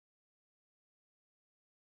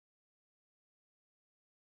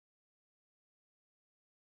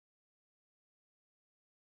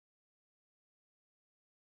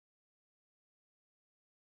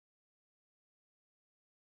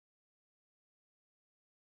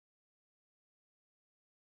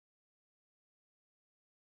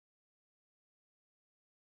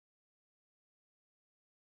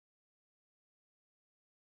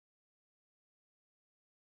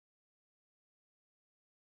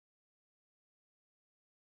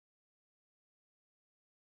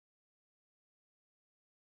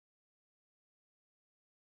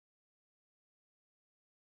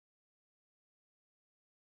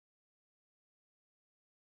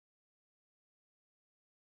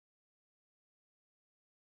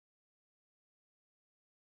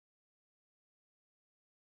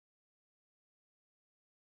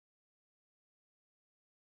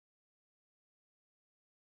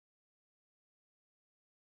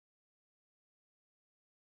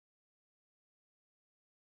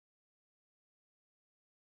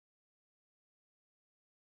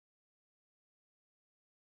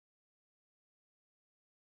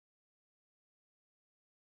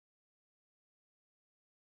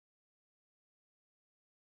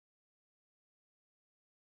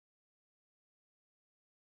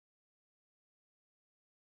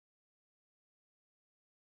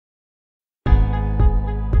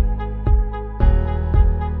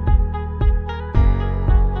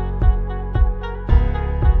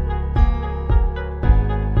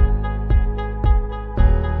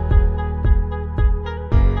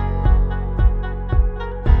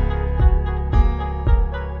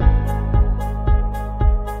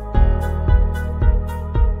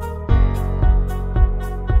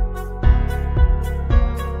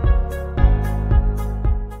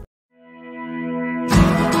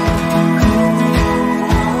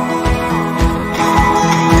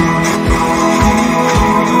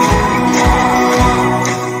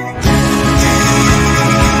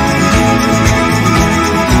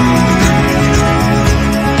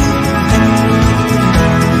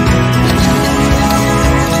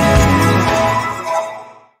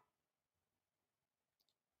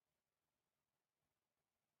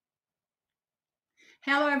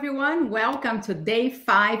Hello, everyone. Welcome to day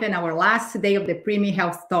 5 and our last day of the Preemie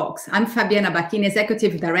Health Talks. I'm Fabiana Bacchini,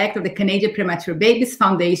 Executive Director of the Canadian Premature Babies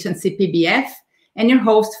Foundation, CPBF, and your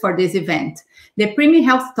host for this event. The Preemie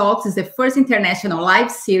Health Talks is the first international live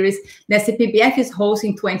series that CPBF is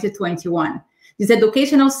hosting in 2021. These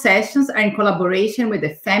educational sessions are in collaboration with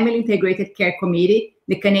the Family Integrated Care Committee,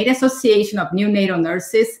 the Canadian Association of Neonatal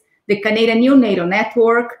Nurses, the Canadian Neonatal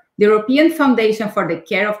Network, the European Foundation for the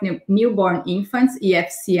Care of Newborn Infants,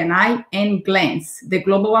 EFCNI, and GLANS, the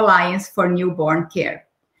Global Alliance for Newborn Care.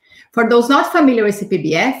 For those not familiar with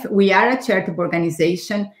CPBF, we are a charitable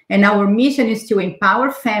organization, and our mission is to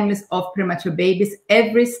empower families of premature babies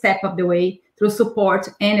every step of the way through support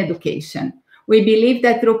and education. We believe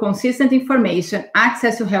that through consistent information,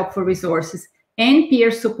 access to helpful resources, and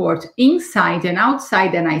peer support inside and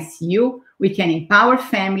outside the NICU, we can empower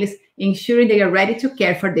families, ensuring they are ready to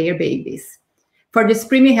care for their babies. For this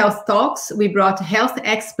Preemie Health Talks, we brought health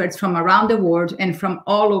experts from around the world and from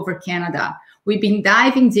all over Canada. We've been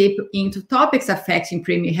diving deep into topics affecting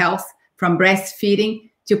preemie health, from breastfeeding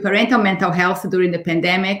to parental mental health during the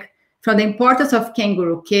pandemic, from the importance of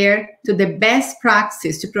kangaroo care to the best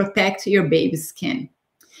practices to protect your baby's skin.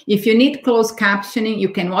 If you need closed captioning, you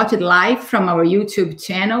can watch it live from our YouTube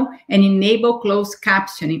channel and enable closed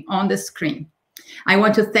captioning on the screen. I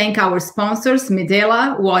want to thank our sponsors,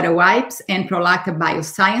 Medela, Water Wipes, and Prolacta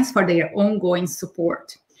Bioscience for their ongoing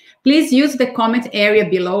support. Please use the comment area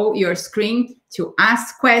below your screen to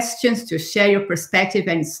ask questions, to share your perspective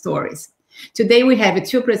and stories. Today we have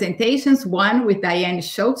 2 presentations, one with Diane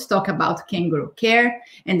Schultz talk about kangaroo care,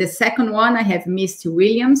 and the second one I have Misty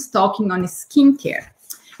Williams talking on skincare.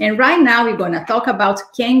 And right now we're going to talk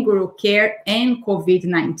about kangaroo care and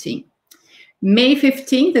COVID-19. May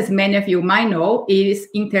 15th, as many of you might know, is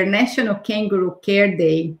International Kangaroo Care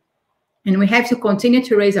Day. And we have to continue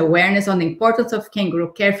to raise awareness on the importance of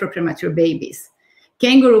kangaroo care for premature babies.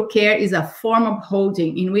 Kangaroo care is a form of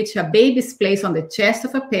holding in which a baby is placed on the chest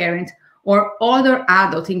of a parent or other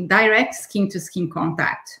adult in direct skin-to-skin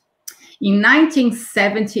contact. In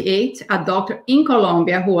 1978, a doctor in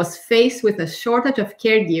Colombia who was faced with a shortage of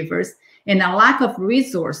caregivers and a lack of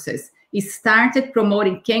resources started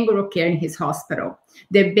promoting kangaroo care in his hospital.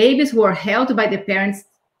 The babies who were held by the parents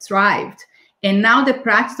thrived, and now the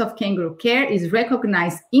practice of kangaroo care is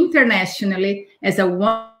recognized internationally as a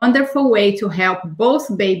wonderful way to help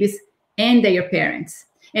both babies and their parents.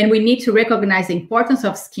 And we need to recognize the importance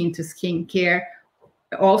of skin-to-skin care,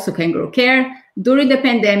 also kangaroo care, during the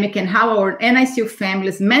pandemic, and how our NICU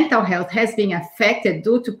families' mental health has been affected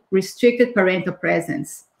due to restricted parental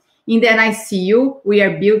presence. In the NICU, we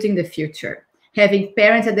are building the future. Having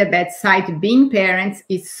parents at the bedside being parents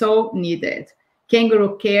is so needed.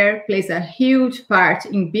 Kangaroo care plays a huge part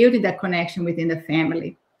in building that connection within the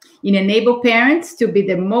family. It enables parents to be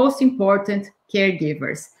the most important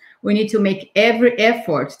caregivers. We need to make every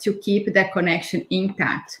effort to keep that connection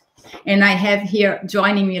intact. And I have here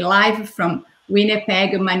joining me live from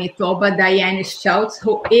Winnipeg, Manitoba, Diane Schultz,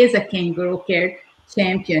 who is a kangaroo care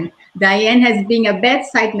champion. Diane has been a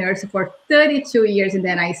bedside nurse for 32 years in the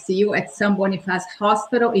NICU at St. Boniface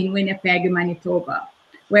Hospital in Winnipeg, Manitoba,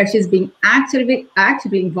 where she's been actively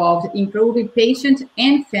involved in improving patient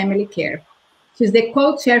and family care. She's the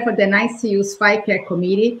co-chair for the NICU's Five Care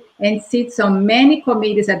Committee and sits on many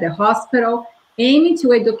committees at the hospital, aiming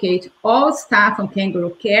to educate all staff on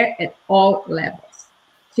kangaroo care at all levels.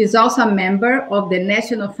 She's also a member of the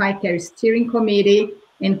National Five Care Steering Committee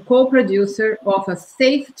and co-producer of a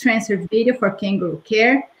safe transfer video for kangaroo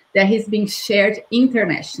care that has been shared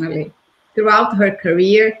internationally. Throughout her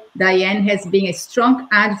career, Diane has been a strong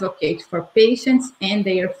advocate for patients and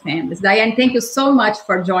their families. Diane, thank you so much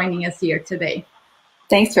for joining us here today.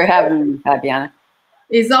 Thanks for having me, Fabiana.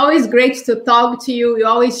 It's always great to talk to you. You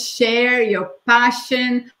always share your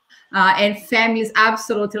passion, and families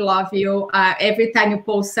absolutely love you. Every time you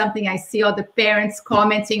post something, I see all the parents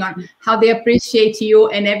commenting on how they appreciate you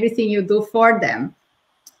and everything you do for them.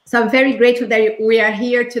 So I'm very grateful that we are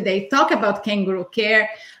here today to talk about kangaroo care,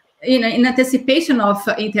 in anticipation of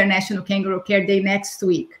International Kangaroo Care Day next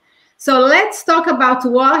week. So let's talk about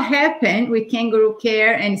what happened with kangaroo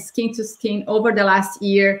care and skin-to-skin over the last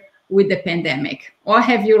year with the pandemic. What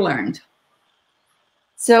have you learned?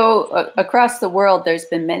 So across the world, there's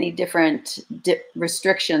been many different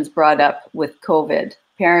restrictions brought up with COVID.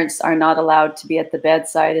 Parents are not allowed to be at the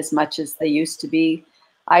bedside as much as they used to be.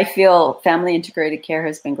 I feel family integrated care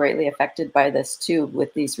has been greatly affected by this too,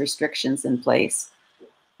 with these restrictions in place.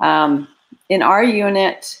 In our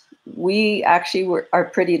unit, we actually are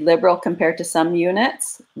pretty liberal compared to some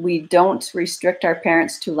units. We don't restrict our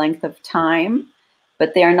parents to length of time,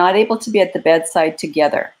 but they are not able to be at the bedside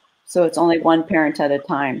together. So it's only one parent at a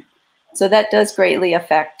time. So that does greatly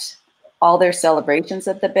affect all their celebrations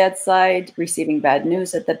at the bedside, receiving bad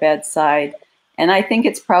news at the bedside. And I think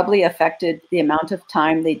it's probably affected the amount of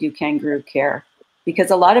time they do kangaroo care, because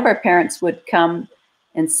a lot of our parents would come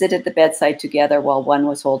and sit at the bedside together while one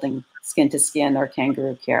was holding skin to skin or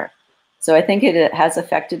kangaroo care. So I think it has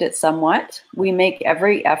affected it somewhat. We make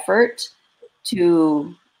every effort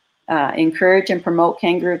to encourage and promote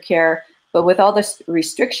kangaroo care, but with all the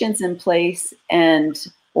restrictions in place and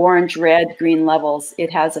orange, red, green levels, it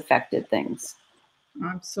has affected things.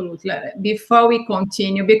 Absolutely. Before we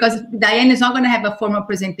continue, because Diane is not going to have a formal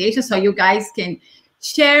presentation, so you guys can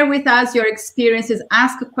share with us your experiences,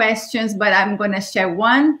 ask questions, but I'm going to share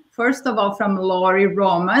one, first of all, from Lori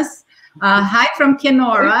Romas. Hi from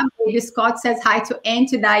Kenora. Baby Scott says hi to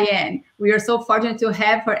Auntie Diane. We are so fortunate to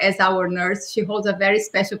have her as our nurse. She holds a very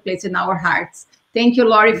special place in our hearts. Thank you,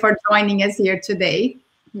 Lori, for joining us here today.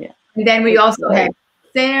 Yeah. And then we also have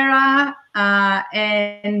Sarah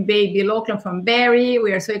and baby Lachlan from Barrie.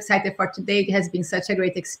 We are so excited for today. It has been such a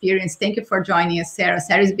great experience. Thank you for joining us, Sarah.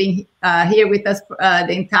 Sarah's been here with us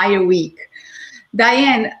the entire week.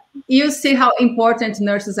 Diane, you see how important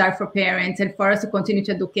nurses are for parents and for us to continue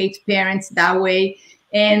to educate parents that way,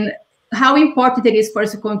 and how important it is for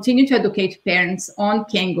us to continue to educate parents on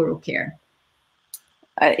kangaroo care.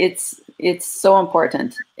 It's so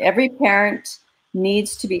important. Every parent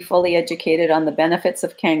needs to be fully educated on the benefits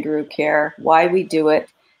of kangaroo care, why we do it,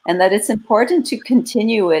 and that it's important to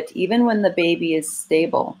continue it even when the baby is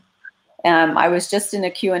stable. I was just in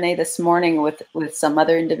a Q&A this morning with some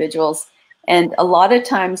other individuals, and a lot of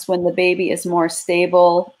times when the baby is more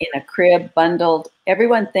stable, in a crib, bundled,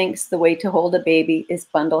 everyone thinks the way to hold a baby is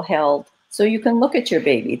bundle held, so you can look at your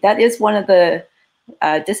baby. That is one of the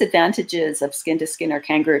disadvantages of skin to skin or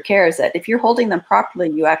kangaroo care, is that if you're holding them properly,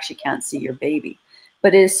 you actually can't see your baby.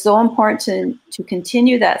 But it is so important to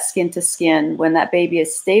continue that skin to skin when that baby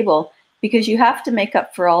is stable, because you have to make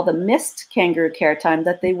up for all the missed kangaroo care time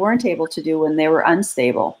that they weren't able to do when they were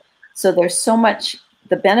unstable. So there's so much,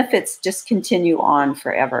 the benefits just continue on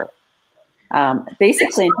forever.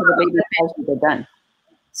 Basically until the baby tells you they're done.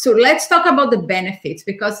 So let's talk about the benefits,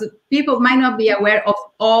 because people might not be aware of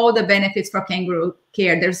all the benefits for kangaroo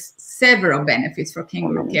care. There's several benefits for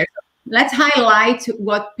kangaroo care. Let's highlight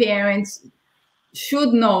what parents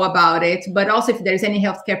should know about it, but also if there's any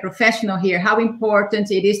healthcare professional here, how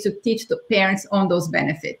important it is to teach the parents on those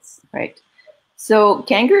benefits. Right. So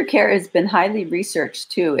kangaroo care has been highly researched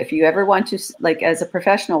too. If you ever want to, like as a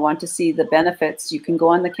professional, want to see the benefits, you can go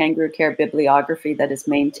on the kangaroo care bibliography that is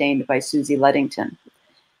maintained by Susie Ludington.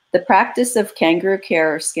 The practice of kangaroo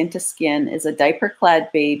care or skin to skin is a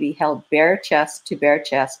diaper-clad baby held bare chest to bare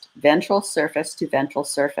chest, ventral surface to ventral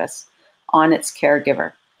surface on its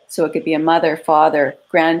caregiver. So it could be a mother, father,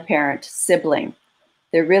 grandparent, sibling.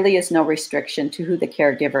 There really is no restriction to who the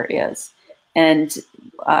caregiver is. And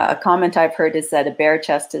a comment I've heard is that a bare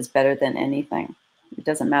chest is better than anything. It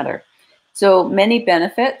doesn't matter. So many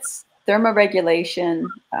benefits. Thermoregulation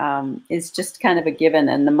is just kind of a given,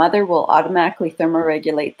 and the mother will automatically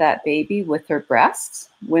thermoregulate that baby with her breasts.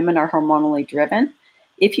 Women are hormonally driven.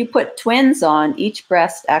 If you put twins on, each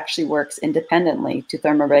breast actually works independently to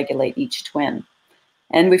thermoregulate each twin.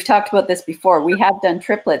 And we've talked about this before. We have done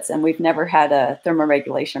triplets, and we've never had a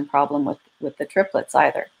thermoregulation problem with the triplets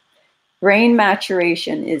either. Brain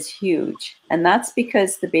maturation is huge, and that's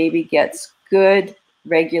because the baby gets good,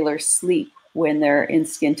 regular sleep when they're in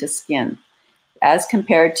skin to skin, as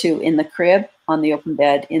compared to in the crib, on the open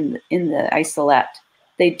bed, in the isolette.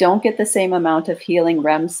 They don't get the same amount of healing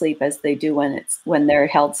REM sleep as they do when they're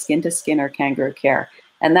held skin to skin or kangaroo care.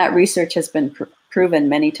 And that research has been proven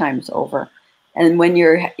many times over. And when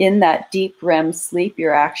you're in that deep REM sleep,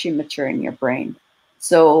 you're actually maturing your brain.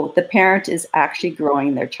 So the parent is actually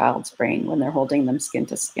growing their child's brain when they're holding them skin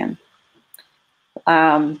to skin.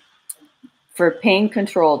 For pain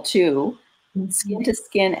control too, skin to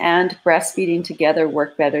skin and breastfeeding together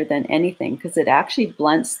work better than anything, because it actually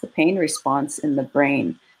blunts the pain response in the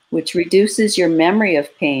brain, which reduces your memory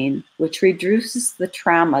of pain, which reduces the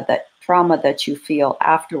trauma that you feel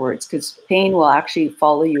afterwards, because pain will actually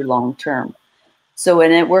follow you long term. So,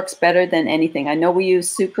 and it works better than anything. I know we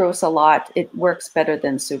use sucrose a lot. It works better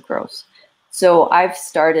than sucrose. So I've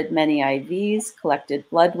started many IVs, collected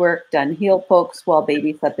blood work, done heel pokes while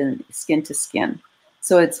babies have been skin to skin.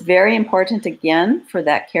 So it's very important, again, for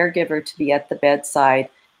that caregiver to be at the bedside,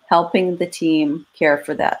 helping the team care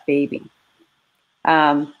for that baby.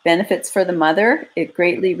 Benefits for the mother: it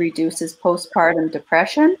greatly reduces postpartum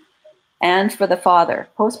depression. and for the father.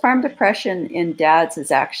 Postpartum depression in dads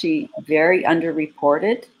is actually very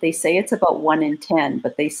underreported. They say it's about 1 in 10,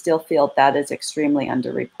 but they still feel that is extremely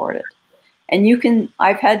underreported. And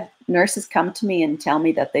I've had nurses come to me and tell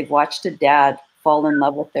me that they've watched a dad fall in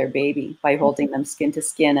love with their baby by holding them skin to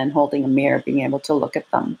skin and holding a mirror, being able to look at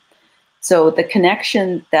them. So the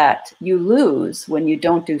connection that you lose when you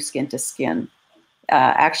don't do skin to skin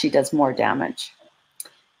actually does more damage.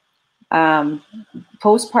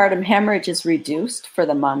 Postpartum hemorrhage is reduced for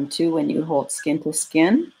the mom too when you hold skin to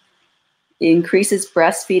skin. It increases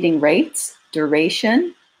breastfeeding rates,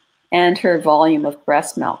 duration, and her volume of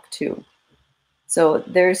breast milk too. So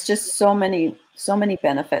there's just so many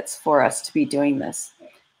benefits for us to be doing this.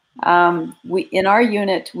 In our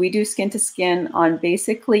unit, we do skin to skin on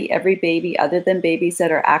basically every baby other than babies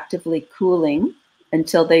that are actively cooling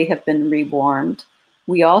until they have been rewarmed.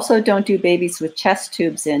 We also don't do babies with chest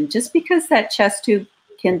tubes in, just because that chest tube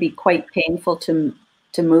can be quite painful to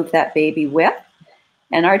move that baby with.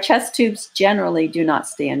 And our chest tubes generally do not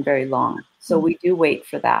stay in very long. So we do wait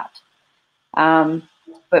for that.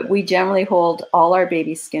 But we generally hold all our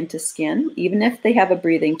babies skin to skin, even if they have a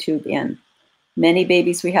breathing tube in. Many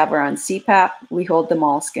babies we have are on CPAP. We hold them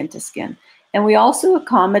all skin to skin. And we also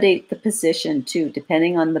accommodate the position too,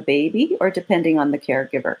 depending on the baby or depending on the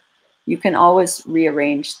caregiver. You can always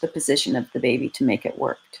rearrange the position of the baby to make it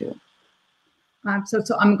work too. So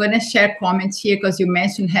I'm going to share comments here because you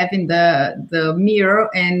mentioned having the mirror,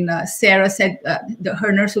 and Sarah said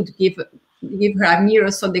her nurse would give her a mirror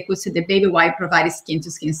so they could see the baby while providing skin to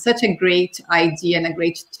skin. Such a great idea and a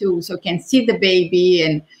great tool. So you can see the baby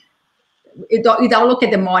and you don't look at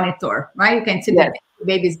the monitor, right? You can see the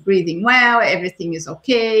baby's breathing well, everything is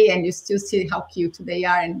okay, and you still see how cute they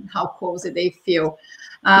are and how cozy they feel.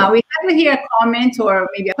 We have here a comment or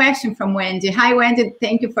maybe a question from Wendy. Hi, Wendy.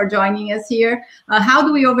 Thank you for joining us here. How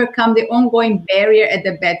do we overcome the ongoing barrier at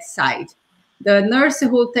the bedside? The nurse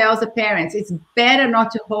who tells the parents it's better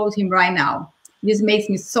not to hold him right now. This makes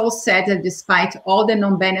me so sad that despite all the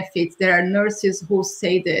known benefits, there are nurses who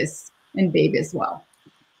say this, and baby as well.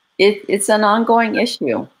 It's an ongoing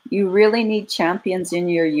issue. You really need champions in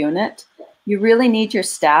your unit. You really need your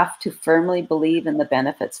staff to firmly believe in the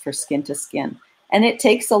benefits for skin to skin. And it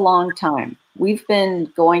takes a long time. We've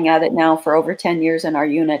been going at it now for over 10 years in our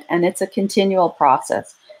unit, and it's a continual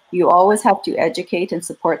process. You always have to educate and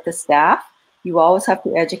support the staff. You always have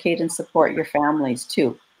to educate and support your families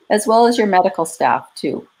too, as well as your medical staff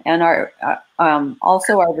too. And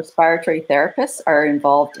also our respiratory therapists are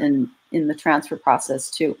involved in the transfer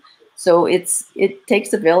process too. So it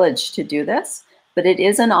takes a village to do this, but it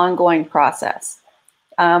is an ongoing process.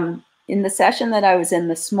 In the session that I was in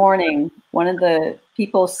this morning, one of the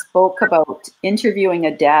people spoke about interviewing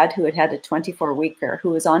a dad who had had a 24-weeker who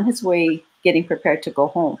was on his way getting prepared to go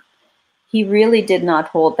home. He really did not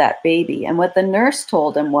hold that baby. And what the nurse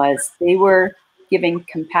told him was they were giving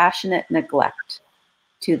compassionate neglect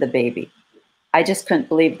to the baby. I just couldn't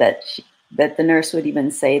believe that the nurse would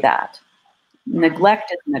even say that.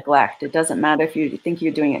 Neglect is neglect. It doesn't matter if you think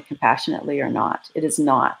you're doing it compassionately or not. It is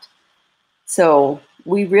not. So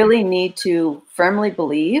we really need to firmly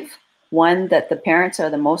believe, one, that the parents are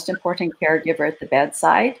the most important caregiver at the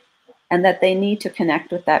bedside and that they need to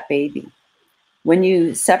connect with that baby. When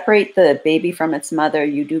you separate the baby from its mother,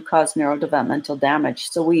 you do cause neurodevelopmental damage.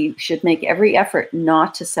 So we should make every effort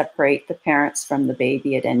not to separate the parents from the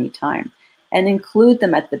baby at any time and include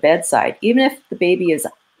them at the bedside. Even if the baby is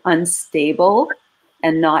unstable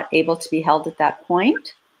and not able to be held at that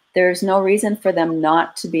point, there's no reason for them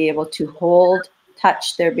not to be able to hold,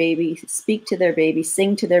 touch their baby, speak to their baby,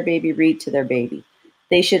 sing to their baby, read to their baby.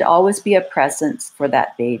 They should always be a presence for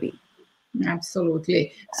that baby.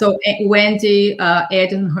 Absolutely. So Wendy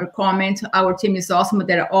added in her comment, our team is awesome, but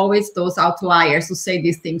there are always those outliers who say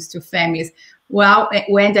these things to families. Well,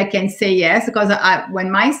 Wendy, I can say yes, because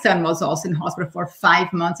when my son was also in hospital for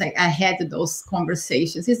 5 months, I had those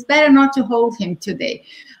conversations. It's better not to hold him today.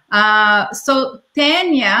 So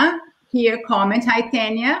Tanya here comment, hi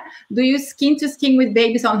Tanya, do you skin to skin with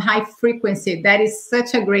babies on high frequency? That is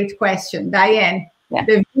such a great question. Diane,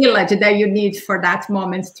 the village that you need for that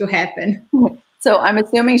moment to happen. So I'm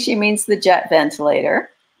assuming she means the jet ventilator.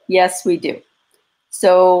 Yes, we do.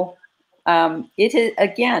 So it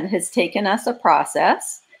again has taken us a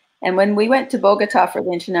process. And when we went to Bogota for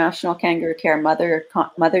the International Kangaroo Care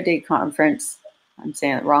Mother Day Conference, I'm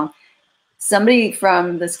saying it wrong, somebody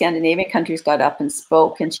from the Scandinavian countries got up and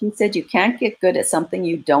spoke, and she said, you can't get good at something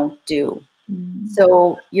you don't do.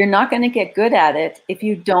 So you're not going to get good at it if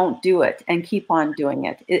you don't do it and keep on doing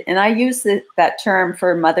it. And I use that term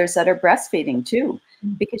for mothers that are breastfeeding too.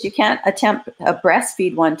 because you can't attempt a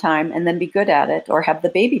breastfeed one time and then be good at it or have the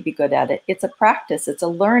baby be good at it. It's a practice. It's a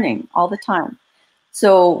learning all the time.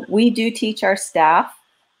 So we do teach our staff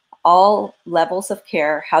all levels of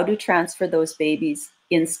care, how to transfer those babies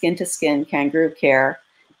in skin-to-skin kangaroo care,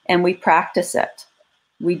 and we practice it.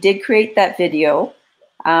 We did create that video.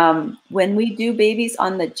 When we do babies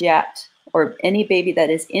on the jet or any baby that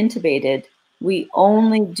is intubated, we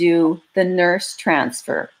only do the nurse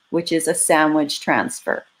transfer, which is a sandwich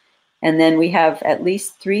transfer. And then we have at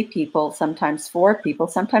least 3 people, sometimes 4 people,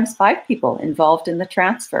 sometimes 5 people involved in the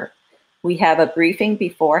transfer. We have a briefing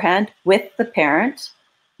beforehand with the parent.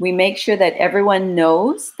 We make sure that everyone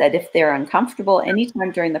knows that if they're uncomfortable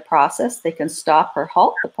anytime during the process, they can stop or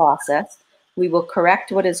halt the process. We will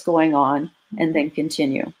correct what is going on and then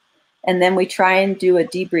continue. And then we try and do a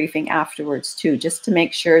debriefing afterwards too, just to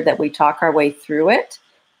make sure that we talk our way through it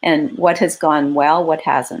and what has gone well, what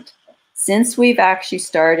hasn't. Since we've actually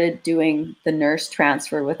started doing the nurse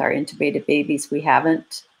transfer with our intubated babies, we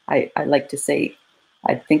haven't, I like to say,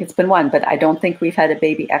 I think it's been 1, but I don't think we've had a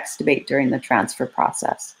baby extubate during the transfer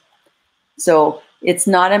process. So it's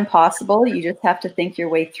not impossible. You just have to think your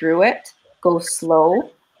way through it, go slow,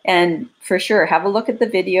 and for sure, have a look at the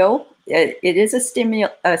video. It is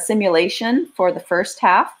a simulation for the first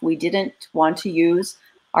half. We didn't want to use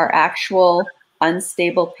our actual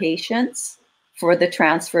unstable patients for the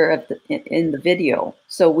transfer of in the video.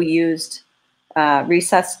 So we used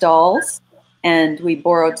recessed dolls, and we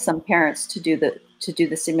borrowed some parents to do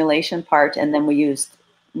the simulation part, and then we used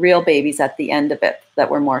real babies at the end of it that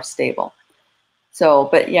were more stable. So,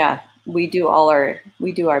 but yeah, we do our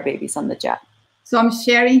babies on the jet. So I'm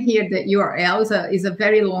sharing here the URL is a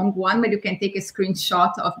very long one, but you can take a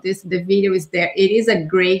screenshot of this. The video is there. It is a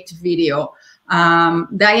great video.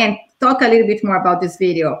 Diane, talk a little bit more about this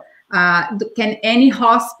video. Can any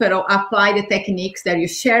hospital apply the techniques that you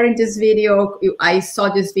share in this video? I saw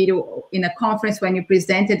this video in a conference when you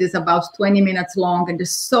presented. It's about 20 minutes long, and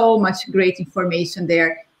there's so much great information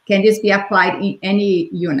there. Can this be applied in any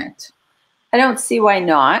unit? I don't see why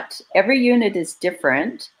not. Every unit is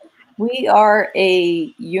different. We are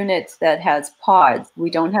a unit that has pods. We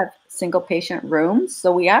don't have single patient rooms,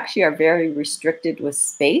 so we actually are very restricted with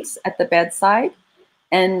space at the bedside,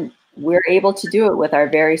 and we're able to do it with our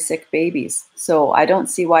very sick babies. So I don't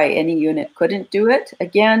see why any unit couldn't do it.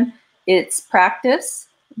 Again, it's practice.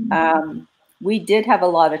 We did have a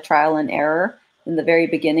lot of trial and error in the very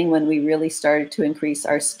beginning when we really started to increase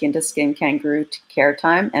our skin-to-skin kangaroo care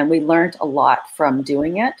time, and we learned a lot from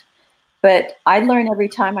doing it. But I learn every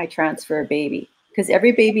time I transfer a baby, because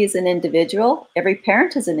every baby is an individual, every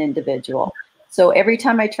parent is an individual. So every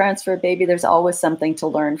time I transfer a baby, there's always something to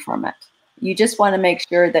learn from it. You just want to make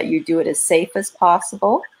sure that you do it as safe as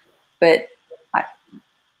possible, but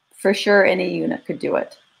for sure any unit could do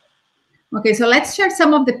it. Okay, so let's share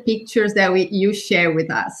some of the pictures that you share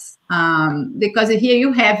with us. Because here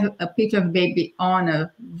you have a picture of baby on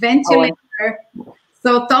a ventilator.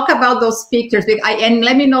 So talk about those pictures, and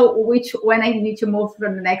let me know when I need to move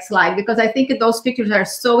from the next slide, because I think those pictures are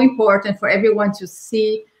so important for everyone to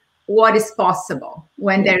see what is possible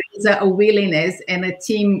when there is a willingness and a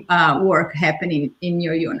team work happening in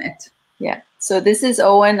your unit. Yeah. So this is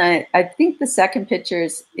Owen. I think the second picture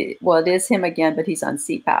is, well, it is him again, but he's on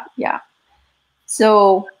CPAP. Yeah.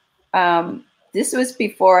 So this was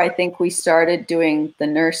before I think we started doing the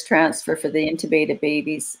nurse transfer for the intubated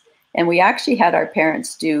babies. And we actually had our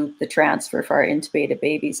parents do the transfer for our intubated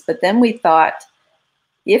babies. But then we thought,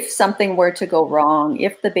 if something were to go wrong,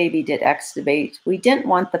 if the baby did extubate, we didn't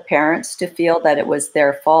want the parents to feel that it was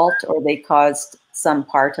their fault or they caused some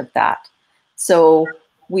part of that. So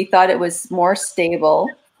we thought it was more stable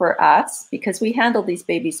for us because we handle these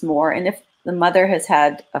babies more. And if the mother has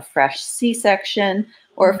had a fresh C-section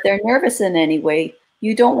or if they're nervous in any way,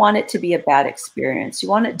 you don't want it to be a bad experience. You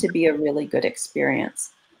want it to be a really good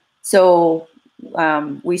experience. So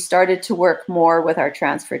we started to work more with our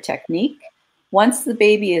transfer technique. Once the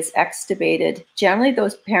baby is extubated, generally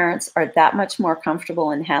those parents are that much more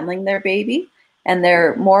comfortable in handling their baby, and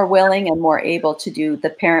they're more willing and more able to do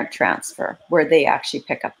the parent transfer where they actually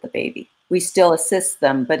pick up the baby. We still assist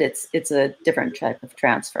them, but it's a different type of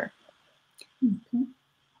transfer. Okay.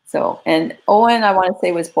 So, and Owen, I want to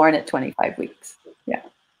say, was born at 25 weeks. Yeah.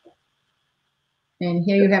 And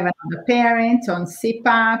here you have another parent on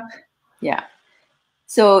CPAP. Yeah.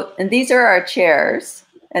 So, and these are our chairs,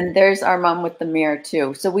 and there's our mom with the mirror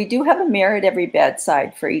too. So we do have a mirror at every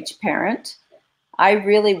bedside for each parent. I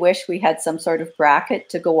really wish we had some sort of bracket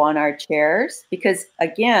to go on our chairs because,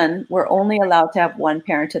 again, we're only allowed to have one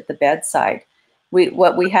parent at the bedside.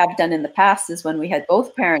 What we have done in the past is when we had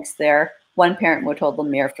both parents there, one parent would hold the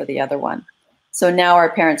mirror for the other one. So now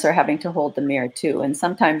our parents are having to hold the mirror too. And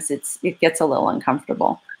sometimes it gets a little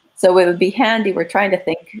uncomfortable. So it would be handy. We're trying to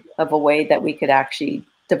think of a way that we could actually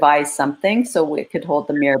devise something so we could hold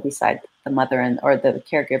the mirror beside the mother or the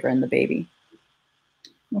caregiver and the baby.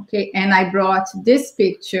 Okay, and I brought this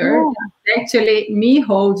picture. Oh. Actually me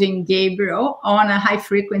holding Gabriel on a high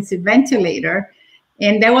frequency ventilator.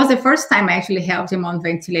 And that was the first time I actually held him on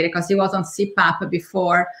ventilator because he was on CPAP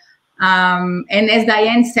before. And as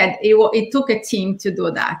Diane said, it took a team to do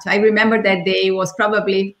that. I remember that day was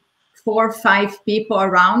probably 4 or 5 people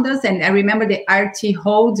around us. And I remember the RT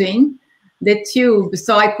holding the tube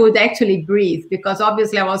so I could actually breathe, because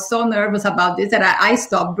obviously I was so nervous about this that I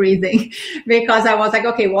stopped breathing because I was like,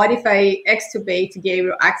 okay, what if I extubate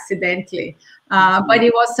Gabriel accidentally? But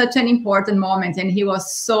it was such an important moment, and he was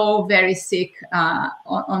so very sick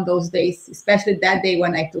on those days, especially that day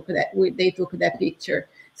when they took that picture.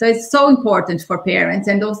 So it's so important for parents,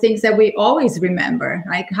 and those things that we always remember,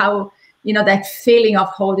 like how, that feeling of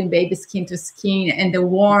holding baby skin to skin and the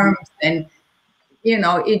warmth, and,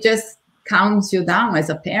 it just calms you down as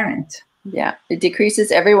a parent. Yeah, it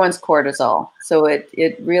decreases everyone's cortisol. So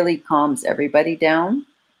it really calms everybody down.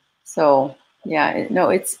 So yeah,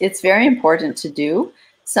 it's very important to do.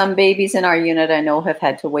 Some babies in our unit I know have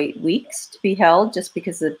had to wait weeks to be held just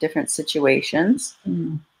because of different situations.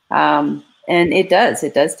 And it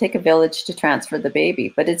does take a village to transfer the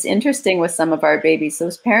baby. But it's interesting with some of our babies,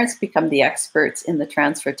 those parents become the experts in the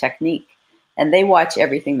transfer technique, and they watch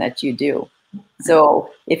everything that you do.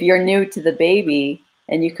 So if you're new to the baby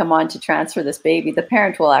and you come on to transfer this baby, the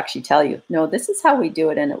parent will actually tell you, no, this is how we do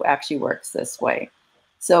it, and it actually works this way.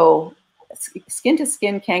 So skin to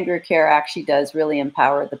skin kangaroo care actually does really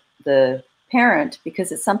empower the parent,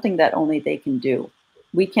 because it's something that only they can do.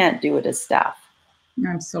 We can't do it as staff.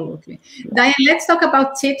 Absolutely. Diane, let's talk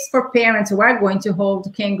about tips for parents who are going to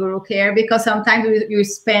hold kangaroo care, because sometimes you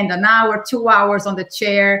spend an hour, 2 hours on the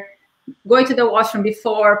chair, going to the washroom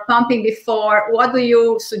before, pumping before. What do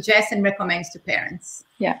you suggest and recommend to parents?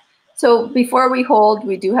 Yeah. So before we hold,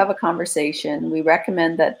 we do have a conversation. We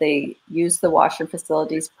recommend that they use the washroom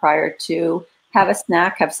facilities prior to, have a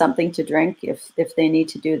snack, have something to drink if they need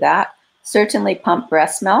to do that. Certainly pump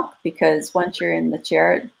breast milk, because once you're in the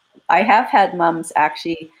chair, I have had moms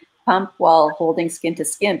actually pump while holding skin to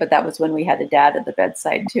skin, but that was when we had a dad at the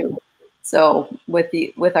bedside too. So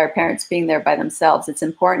with our parents being there by themselves, it's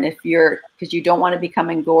important because you don't want to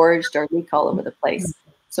become engorged or leak all over the place.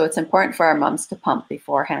 So it's important for our moms to pump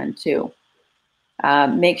beforehand too.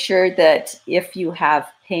 Make sure that if you have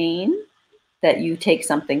pain, that you take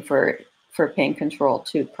something for pain control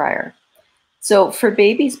too prior. So for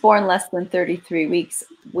babies born less than 33 weeks,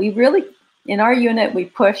 we really, in our unit, we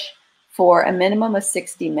push for a minimum of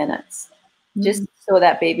 60 minutes, just so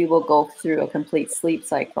that baby will go through a complete sleep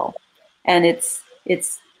cycle. And it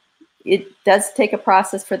does take a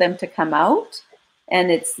process for them to come out,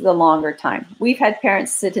 and it's the longer time. We've had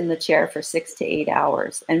parents sit in the chair for 6 to 8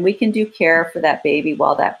 hours, and we can do care for that baby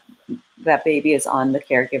while that baby is on the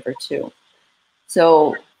caregiver too.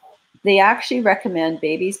 So they actually recommend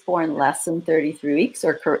babies born less than 33 weeks,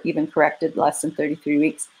 or even corrected less than 33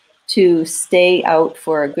 weeks, to stay out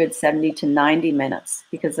for a good 70 to 90 minutes,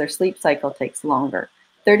 because their sleep cycle takes longer.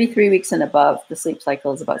 33 weeks and above, the sleep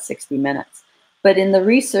cycle is about 60 minutes. But in the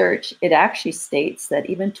research, it actually states that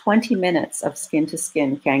even 20 minutes of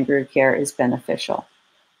skin-to-skin kangaroo care is beneficial.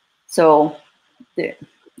 So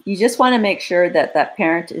you just want to make sure that that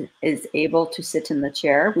parent is able to sit in the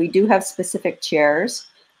chair. We do have specific chairs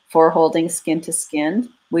for holding skin-to-skin.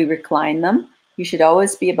 We recline them. You should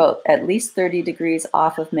always be about at least 30 degrees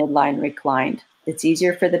off of midline reclined. It's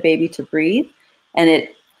easier for the baby to breathe, and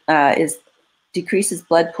it decreases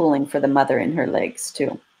blood pooling for the mother in her legs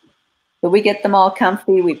too. But we get them all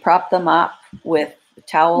comfy. We prop them up with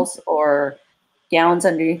towels or gowns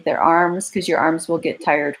underneath their arms, because your arms will get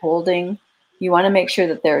tired holding. You want to make sure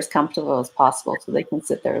that they're as comfortable as possible so they can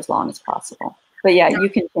sit there as long as possible. But yeah, you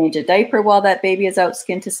can change a diaper while that baby is out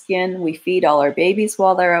skin to skin. We feed all our babies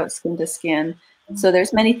while they're out skin to skin. So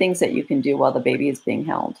there's many things that you can do while the baby is being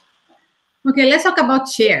held. Okay, let's talk about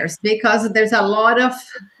chairs, because there's a lot of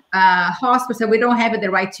hospitals that we don't have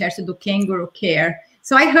the right chairs to do kangaroo care.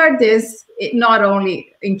 So I heard this not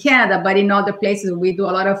only in Canada, but in other places. We do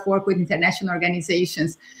a lot of work with international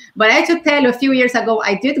organizations. But I have to tell you, a few years ago,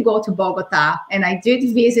 I did go to Bogota, and I did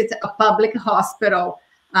visit a public hospital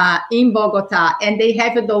in Bogota, and they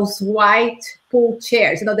have those white pool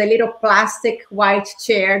chairs, the little plastic white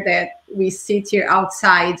chair that we sit here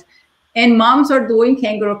outside, and moms are doing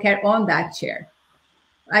kangaroo care on that chair.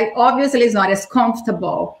 Right? Obviously, it's not as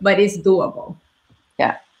comfortable, but it's doable.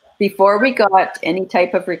 Yeah, Before we got any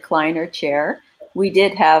type of recliner chair, we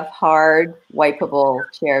did have hard wipeable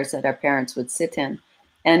chairs that our parents would sit in.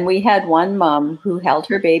 And we had one mom who held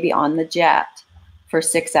her baby on the jet for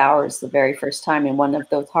 6 hours the very first time in one of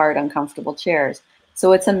those hard, uncomfortable chairs.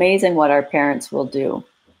 So it's amazing what our parents will do.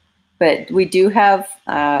 But we do have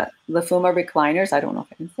Lafuma recliners. I don't know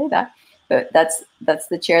if I can say that, but that's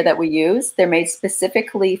the chair that we use. They're made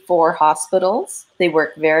specifically for hospitals. They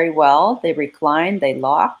work very well. They recline, they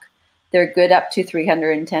lock. They're good up to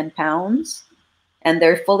 310 pounds, and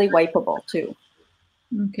they're fully wipeable too.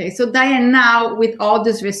 Okay, so Diane, now with all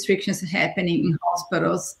these restrictions happening in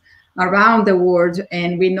hospitals around the world,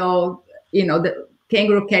 and we know, the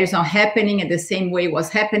kangaroo care is not happening at the same way it was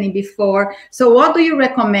happening before. So what do you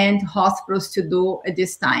recommend hospitals to do at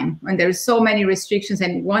this time when there's so many restrictions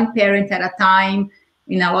and one parent at a time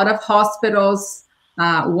in a lot of hospitals,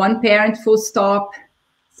 one parent full stop?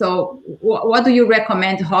 So what do you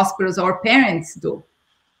recommend hospitals or parents do?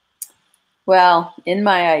 Well, in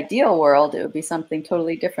my ideal world, it would be something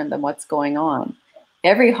totally different than what's going on.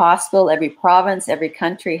 Every hospital, every province, every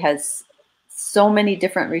country has so many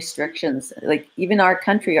different restrictions. Like even our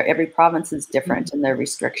country, every province is different in their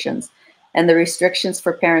restrictions, and the restrictions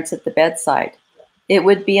for parents at the bedside. It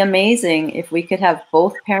would be amazing if we could have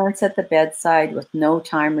both parents at the bedside with no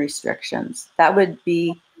time restrictions. That would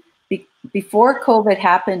be, before COVID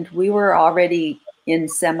happened, we were already in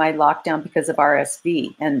semi-lockdown because of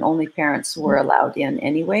RSV, and only parents were allowed in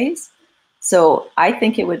anyways. So I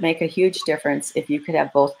think it would make a huge difference if you could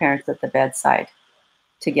have both parents at the bedside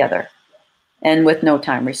together and with no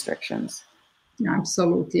time restrictions.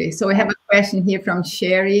 Absolutely. So we have a question here from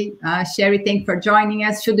Sherry. Sherry, thank you for joining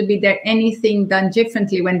us. Should there anything done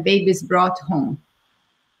differently when baby is brought home?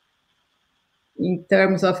 In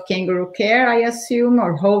terms of kangaroo care, I assume,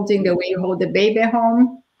 or holding the way you hold the baby at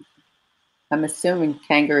home? I'm assuming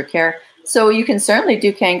kangaroo care. So you can certainly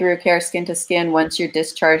do kangaroo care skin to skin once you're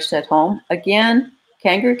discharged at home. Again,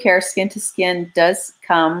 kangaroo care skin to skin does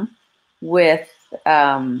come with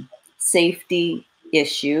safety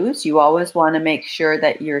issues. You always want to make sure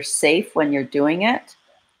that you're safe when you're doing it.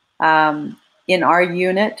 In our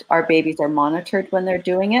unit, our babies are monitored when they're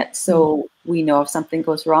doing it. So we know if something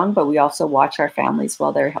goes wrong, but we also watch our families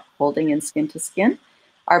while they're holding in skin to skin.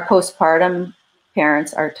 Our postpartum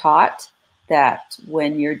parents are taught that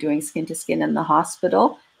when you're doing skin to skin in the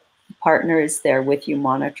hospital, the partner is there with you,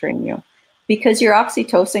 monitoring you. Because your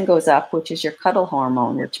oxytocin goes up, which is your cuddle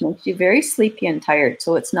hormone, which makes you very sleepy and tired.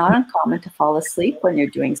 So it's not uncommon to fall asleep when you're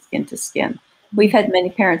doing skin to skin. We've had many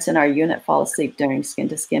parents in our unit fall asleep during skin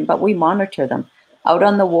to skin, but we monitor them. Out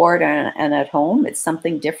on the ward and at home, it's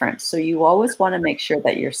something different. So you always want to make sure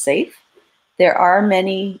that you're safe. There are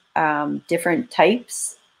many different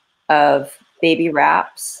types of baby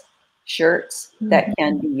wraps, shirts that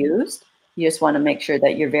can be used. You just want to make sure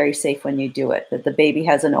that you're very safe when you do it, that the baby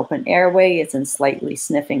has an open airway, it's in slightly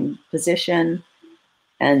sniffing position,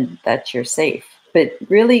 and that you're safe. But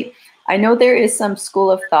really, I know there is some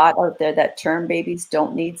school of thought out there that term babies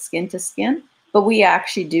don't need skin to skin, but we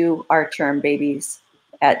actually do our term babies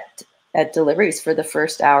at deliveries for the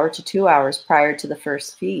first hour to 2 hours prior to the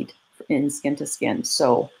first feed in skin to skin.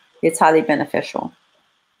 So it's highly beneficial.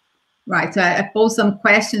 Right. So I posed some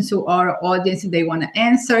questions to our audience if they want to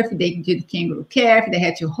answer, if they did kangaroo care, if they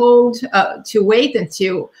had to wait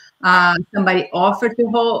until somebody offered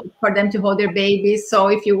for them to hold their babies. So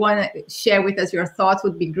if you want to share with us your thoughts,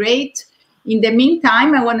 would be great. In the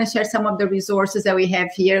meantime, I want to share some of the resources that we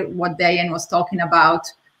have here, what Diane was talking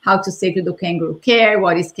about, how to safely do kangaroo care,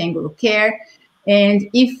 what is kangaroo care. And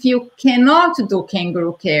if you cannot do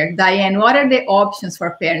kangaroo care, Diane, what are the options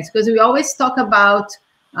for parents? Because we always talk about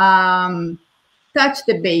touch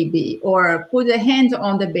the baby or put a hand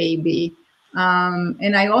on the baby.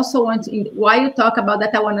 And I also want to, while you talk about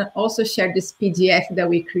that, I want to also share this PDF that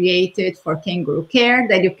we created for kangaroo care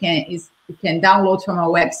that you can download from our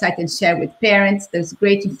website and share with parents. There's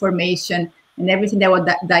great information, and everything that what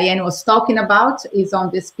Diane was talking about is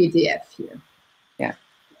on this PDF here. Yeah.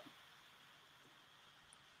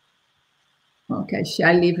 Okay,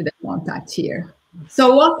 shall I leave the contact here?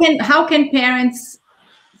 So how can parents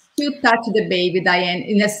still touch the baby, Diane,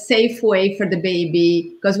 in a safe way for the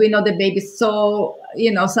baby? Because we know the baby is so,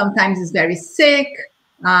 sometimes is very sick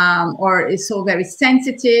or is so very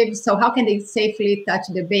sensitive. So how can they safely touch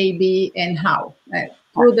the baby, and how?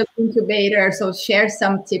 Through the incubator. So share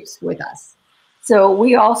some tips with us. So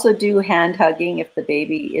we also do hand hugging if the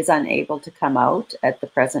baby is unable to come out at the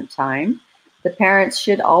present time. The parents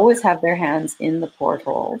should always have their hands in the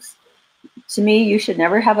portholes. To me, you should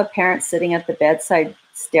never have a parent sitting at the bedside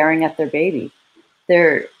staring at their baby.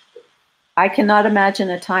 I cannot imagine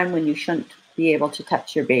a time when you shouldn't be able to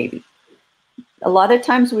touch your baby. A lot of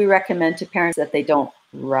times we recommend to parents that they don't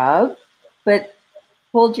rub, but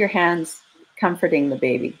hold your hands comforting the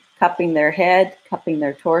baby, cupping their head, cupping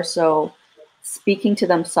their torso, speaking to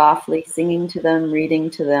them softly, singing to them, reading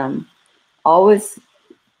to them. Always,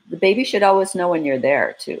 the baby should always know when you're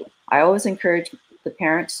there too. I always encourage the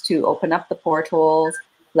parents to open up the portholes,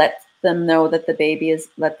 let them know that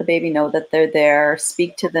let the baby know that they're there,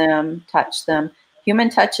 speak to them, touch them. Human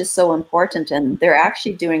touch is so important, and they're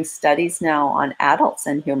actually doing studies now on adults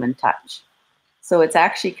and human touch. So it's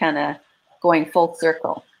actually kind of going full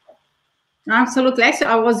circle. Absolutely. Actually,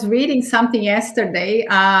 I was reading something yesterday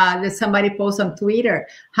that somebody posted on Twitter,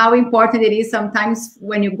 how important it is sometimes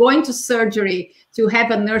when you go into surgery to have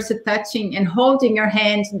a nurse touching and holding your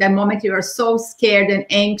hand the moment you are so scared and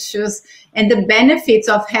anxious, and the benefits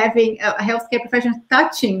of having a healthcare professional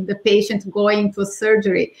touching the patient going to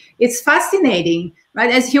surgery. It's fascinating,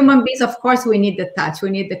 right? As human beings, of course, we need the touch, we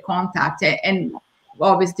need the contact, and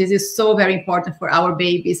obviously this is so very important for our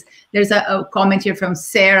babies. There's a comment here from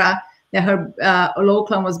Sarah that her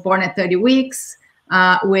Lachlan was born at 30 weeks,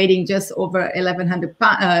 weighing just over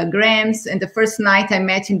 1,100 grams. And the first night I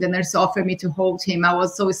met him, the nurse offered me to hold him. I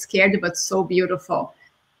was so scared, but so beautiful.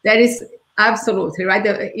 That is absolutely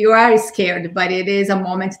right. You are scared, but it is a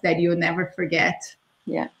moment that you'll never forget.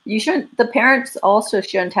 Yeah, you shouldn't. The parents also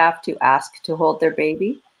shouldn't have to ask to hold their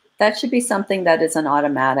baby. That should be something that is an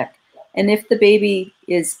automatic. And if the baby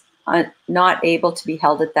is not able to be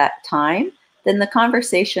held at that time, then the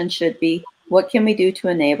conversation should be, what can we do to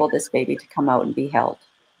enable this baby to come out and be held?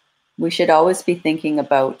 We should always be thinking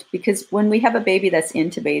about, because when we have a baby that's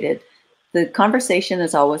intubated, the conversation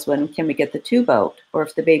is always, when can we get the tube out? Or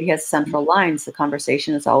if the baby has central lines, the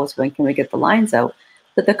conversation is always, when can we get the lines out?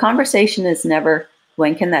 But the conversation is never,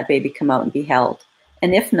 when can that baby come out and be held?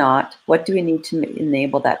 And if not, what do we need to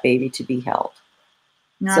enable that baby to be held?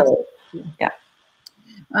 So, yeah.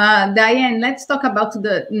 Diane, let's talk about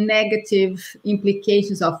the negative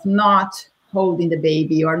implications of not holding the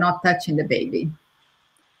baby or not touching the baby.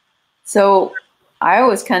 So I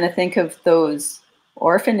always kind of think of those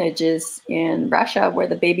orphanages in Russia where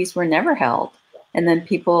the babies were never held, and then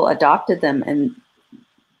people adopted them and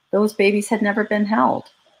those babies had never been held.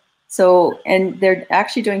 So, and they're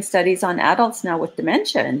actually doing studies on adults now with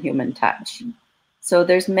dementia and human touch. So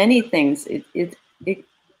there's many things.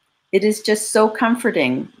 It is just so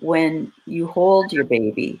comforting when you hold your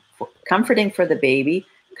baby, comforting for the baby,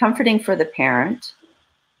 comforting for the parent.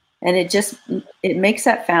 And it makes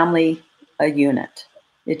that family a unit.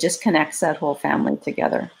 It just connects that whole family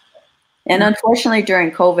together. And unfortunately, during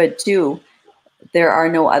COVID too, there are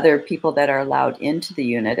no other people that are allowed into the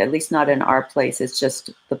unit, at least not in our place. It's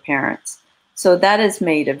just the parents. So that has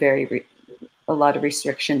made a lot of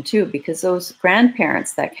restriction too, because those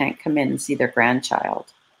grandparents that can't come in and see their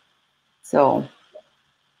grandchild. So,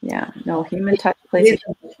 yeah, no, human touch plays.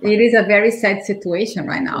 It is a very sad situation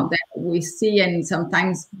right now that we see, and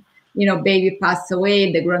sometimes, baby passed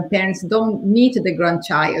away, the grandparents don't meet the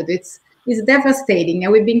grandchild. It's devastating.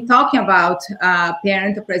 And we've been talking about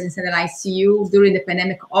parental presence in the NICU during the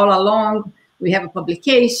pandemic all along. We have a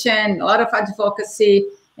publication, a lot of advocacy,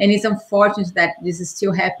 and it's unfortunate that this is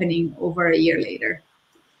still happening over a year later.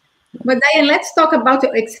 But Diane, let's talk about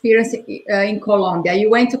your experience in Colombia. You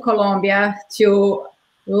went to Colombia to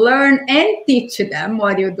learn and teach them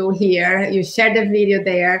what you do here. You shared the video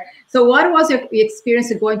there. So what was your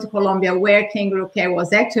experience going to Colombia, where Kangaroo Care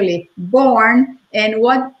was actually born, and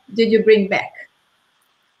what did you bring back?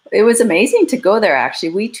 It was amazing to go there,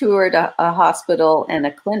 actually. We toured a hospital and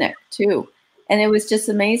a clinic too. And it was just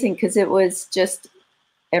amazing because it was just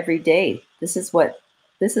every day. This is what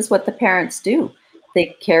the parents do.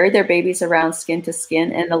 They carry their babies around skin to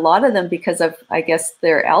skin. And a lot of them, because of, I guess,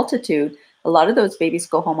 their altitude, a lot of those babies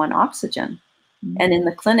go home on oxygen. Mm-hmm. And in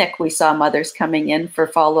the clinic, we saw mothers coming in for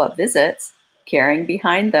follow-up visits, carrying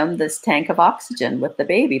behind them this tank of oxygen with the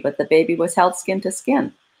baby, but the baby was held skin to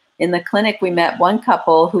skin. In the clinic, we met one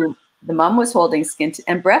couple who the mom was holding skin to,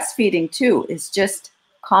 and breastfeeding too is just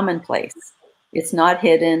commonplace. It's not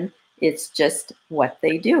hidden. It's just what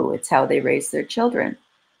they do. It's how they raise their children.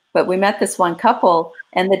 But we met this one couple,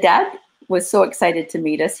 and the dad was so excited to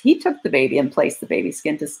meet us. He took the baby and placed the baby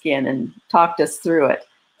skin to skin and talked us through it.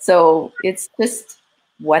 So it's just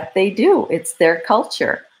what they do. It's their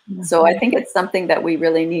culture. Mm-hmm. So I think it's something that we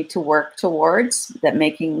really need to work towards, that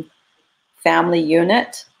making family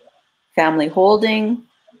unit, family holding,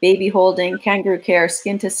 baby holding, Kangaroo Care,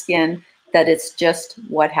 skin to skin, that it's just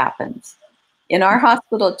what happens. In our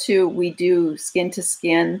hospital too, we do skin to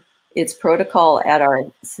skin. It's protocol at our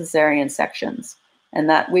cesarean sections. And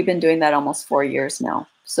that we've been doing that almost 4 years now.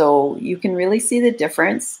 So you can really see the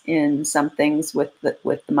difference in some things with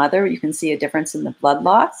the mother. You can see a difference in the blood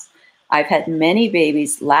loss. I've had many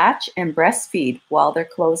babies latch and breastfeed while they're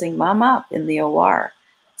closing mom up in the OR.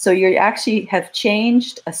 So you actually have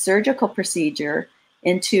changed a surgical procedure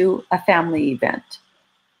into a family event.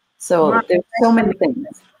 So there's so many things.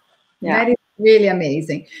 Yeah. That is really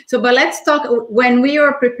amazing. So, but let's talk, when we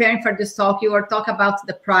were preparing for this talk, you were talking about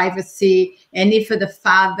the privacy, and if the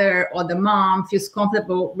father or the mom feels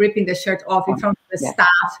comfortable ripping the shirt off in front of the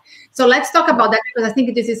staff. So let's talk about that, because I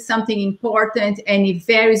think this is something important, and it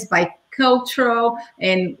varies by cultural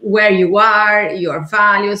and where you are, your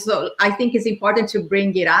values. So I think it's important to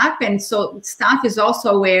bring it up. And so staff is also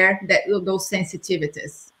aware that those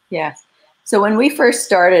sensitivities. Yes. So when we first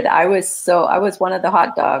started, I was one of the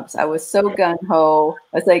hot dogs. I was so gung-ho.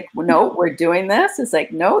 I was like, no, we're doing this. It's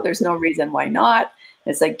like, no, there's no reason why not.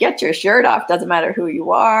 It's like, get your shirt off. Doesn't matter who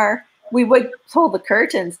you are. We would pull the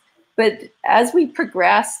curtains. But as we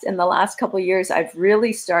progressed in the last couple of years, I've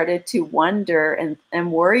really started to wonder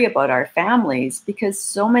and worry about our families, because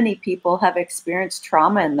so many people have experienced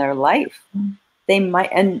trauma in their life. They might,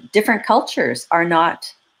 and different cultures are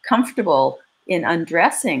not comfortable in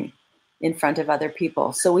undressing in front of other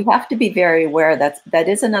people. So we have to be very aware that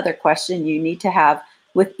is another question you need to have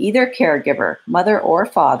with either caregiver, mother or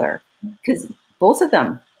father, because both of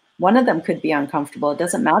them, one of them could be uncomfortable. It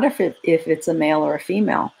doesn't matter if it's a male or a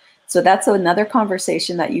female. So that's another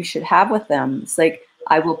conversation that you should have with them. It's like,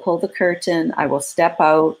 I will pull the curtain, I will step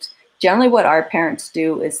out. Generally what our parents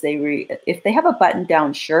do is if they have a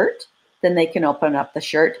button-down shirt, then they can open up the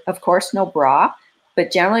shirt. Of course, no bra.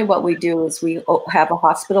 But generally what we do is we have a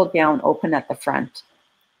hospital gown open at the front.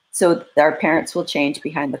 So our parents will change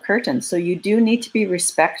behind the curtain. So you do need to be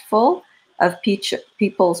respectful of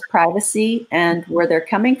people's privacy and where they're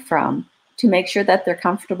coming from to make sure that they're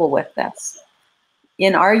comfortable with this.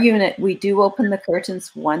 In our unit, we do open the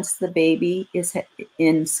curtains once the baby is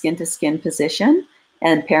in skin-to-skin position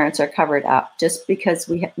and parents are covered up, just because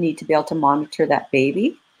we need to be able to monitor that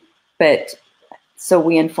baby. But so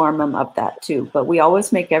we inform them of that too. But we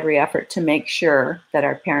always make every effort to make sure that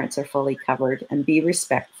our parents are fully covered and be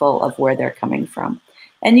respectful of where they're coming from.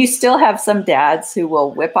 And you still have some dads who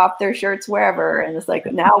will whip off their shirts wherever. And it's like,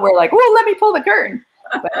 now we're like, oh, let me pull the curtain.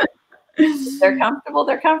 But if they're comfortable,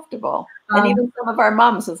 they're comfortable. And even some of our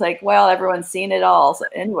moms was like, well, everyone's seen it all. So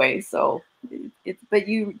anyway, but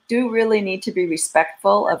you do really need to be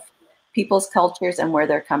respectful of people's cultures and where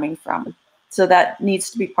they're coming from. So that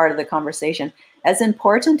needs to be part of the conversation. As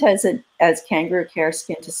important as Kangaroo Care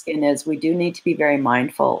Skin to Skin is, we do need to be very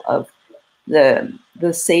mindful of the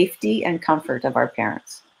safety and comfort of our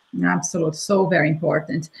parents. Absolutely, so very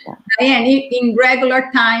important. Yeah. Diane, in regular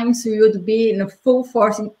times, you would be in full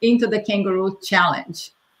force into the Kangaroo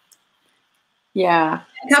Challenge. Yeah.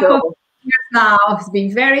 A couple of years now, it's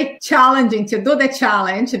been very challenging to do the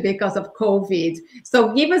challenge because of COVID.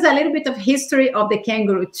 So give us a little bit of history of the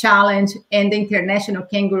Kangaroo Challenge and the International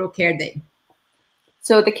Kangaroo Care Day.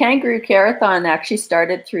 So the Kangaroo Care-a-thon actually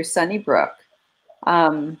started through Sunnybrook.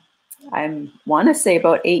 I want to say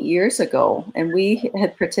about 8 years ago, and we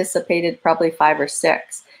had participated probably 5 or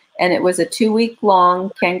 6. And it was a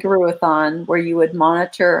 2-week-long Kangaroo-a-thon where you would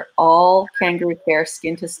monitor all Kangaroo Care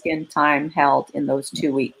skin-to-skin time held in those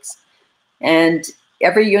 2 weeks. And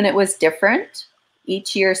every unit was different.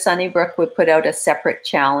 Each year, Sunnybrook would put out a separate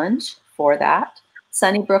challenge for that.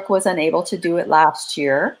 Sunnybrook was unable to do it last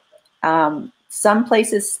year. Some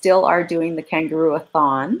places still are doing the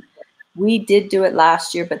Kangaroo-a-thon. We did do it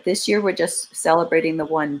last year, but this year we're just celebrating the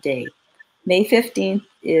one day. May 15th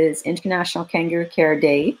is International Kangaroo Care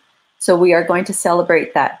Day. So we are going to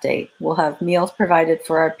celebrate that day. We'll have meals provided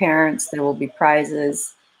for our parents. There will be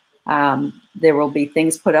prizes. There will be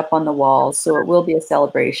things put up on the walls. So it will be a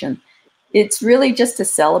celebration. It's really just to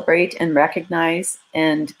celebrate and recognize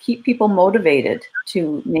and keep people motivated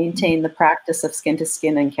to maintain the practice of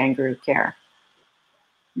skin-to-skin and kangaroo care.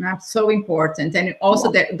 That's so important. And also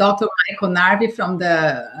Dr. Michael Narvi from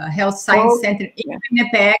the Health Science Center in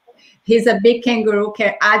Winnipeg, he's a big kangaroo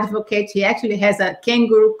care advocate. He actually has a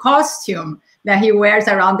kangaroo costume that he wears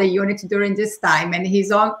around the unit during this time. And he's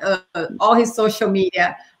on all his social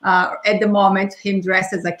media at the moment, him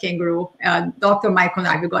dressed as a kangaroo. Dr. Michael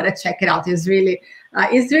Narvi, you got to check it out. It's really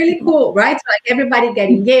cool, right? Like everybody get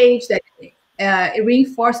engaged, that it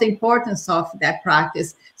reinforces the importance of that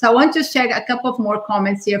practice. So I want to share a couple of more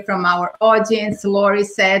comments here from our audience. Lori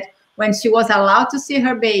said, when she was allowed to see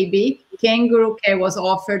her baby, kangaroo care was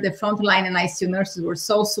offered. The frontline and ICU nurses were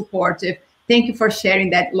so supportive. Thank you for sharing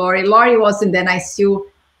that, Lori. Lori was in the ICU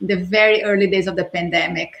in the very early days of the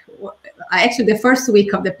pandemic. actually the first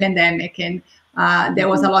week of the pandemic, and there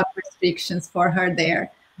was a lot of restrictions for her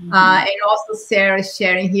there. And also Sarah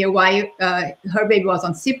sharing here why her baby was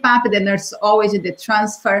on CPAP. The nurse always did the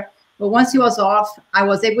transfer. But once he was off, I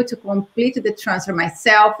was able to complete the transfer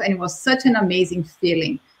myself. And it was such an amazing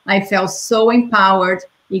feeling. I felt so empowered.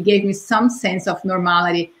 It gave me some sense of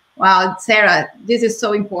normality. Wow, Sarah, this is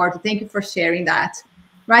so important. Thank you for sharing that.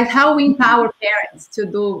 Right? How we empower parents to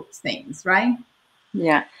do things, right?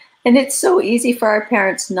 Yeah. And it's so easy for our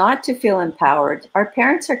parents not to feel empowered. Our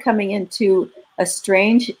parents are coming into a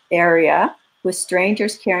strange area with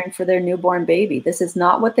strangers caring for their newborn baby. This is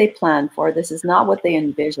not what they planned for. This is not what they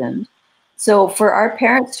envisioned. So for our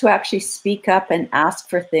parents to actually speak up and ask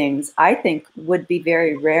for things, I think would be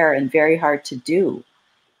very rare and very hard to do.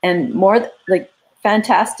 And more like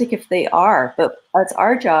fantastic if they are, but that's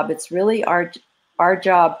our job. It's really our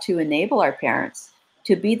job to enable our parents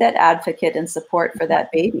to be that advocate and support for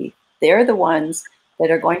that baby. They're the ones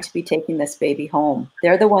that are going to be taking this baby home.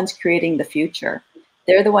 They're the ones creating the future.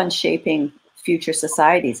 They're the ones shaping future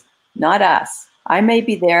societies, not us. I may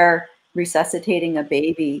be there resuscitating a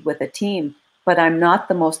baby with a team, but I'm not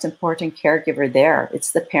the most important caregiver there.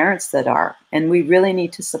 It's the parents that are. And we really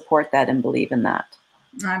need to support that and believe in that.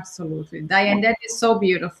 Absolutely. Diane, that is so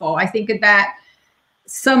beautiful. I think that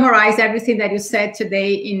summarize everything that you said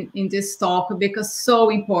today in this talk, because so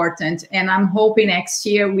important. And I'm hoping next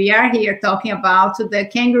year we are here talking about the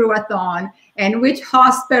Kangaroo-a-thon and which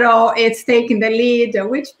hospital is taking the lead, or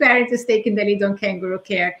which parent is taking the lead on kangaroo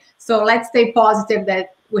care. So let's stay positive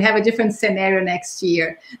that we have a different scenario next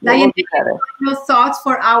year. Diane, your thoughts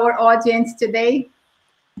for our audience today?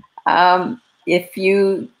 If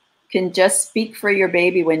you can just speak for your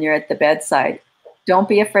baby when you're at the bedside, don't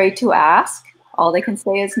be afraid to ask. All they can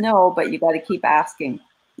say is no, but you got to keep asking.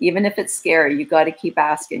 Even if it's scary, you got to keep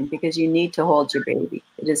asking, because you need to hold your baby.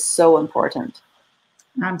 It is so important.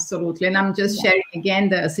 Absolutely. And I'm just sharing again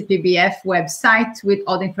the CPBF website with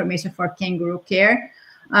all the information for kangaroo care.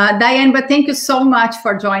 Diane, but thank you so much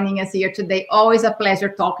for joining us here today. Always a pleasure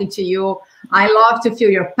talking to you. I love to feel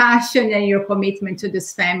your passion and your commitment to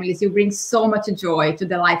these families. You bring so much joy to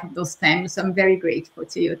the life of those families. I'm very grateful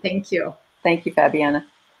to you. Thank you. Thank you, Fabiana.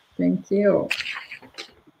 Thank you.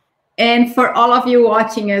 And for all of you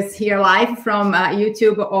watching us here live from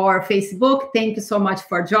YouTube or Facebook, thank you so much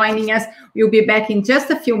for joining us. We'll be back in just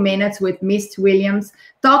a few minutes with Misty Williams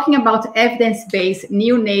talking about evidence-based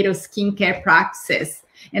neonatal skincare practices.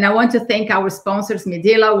 And I want to thank our sponsors,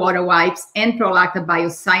 Medela, Water Wipes, and Prolacta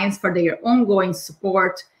Bioscience for their ongoing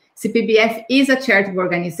support. CPBF is a charitable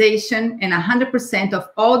organization, and 100% of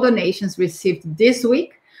all donations received this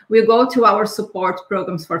week will go to our support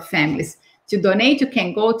programs for families. To donate, you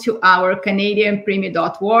can go to our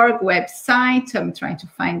CanadianPreemie.org website. I'm trying to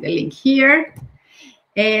find the link here.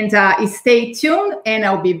 And stay tuned, and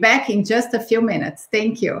I'll be back in just a few minutes.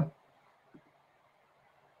 Thank you.